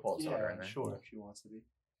Dom. You can put Paul's daughter in there. Sure, if she wants to be.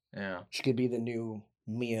 Yeah. She could be the new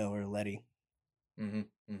Mia or Letty.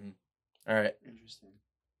 Mm-hmm. Mm-hmm. All right. Interesting.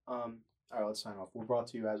 All right, let's sign off. We're brought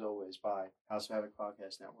to you as always by House of Havoc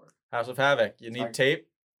Podcast Network. House of Havoc. You need Tiger- tape.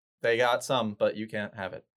 They got some, but you can't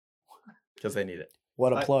have it because they need it.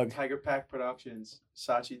 What a plug. Tiger Pack Productions,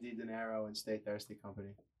 Sachi Di Dinero, and Stay Thirsty Company.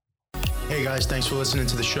 Hey guys, thanks for listening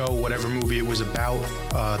to the show, whatever movie it was about.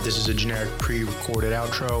 This is a generic pre-recorded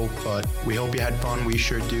outro, but we hope you had fun. We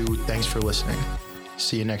sure do. Thanks for listening.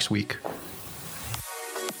 See you next week.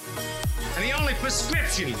 And the only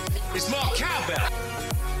prescription is more cowbell.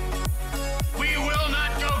 We will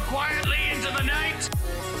not go quietly into the night.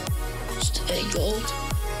 Stay gold,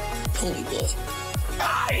 pony boy.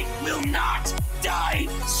 I will not die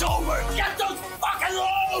sober. Get those fucking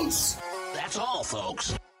loose. That's all,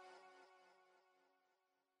 folks.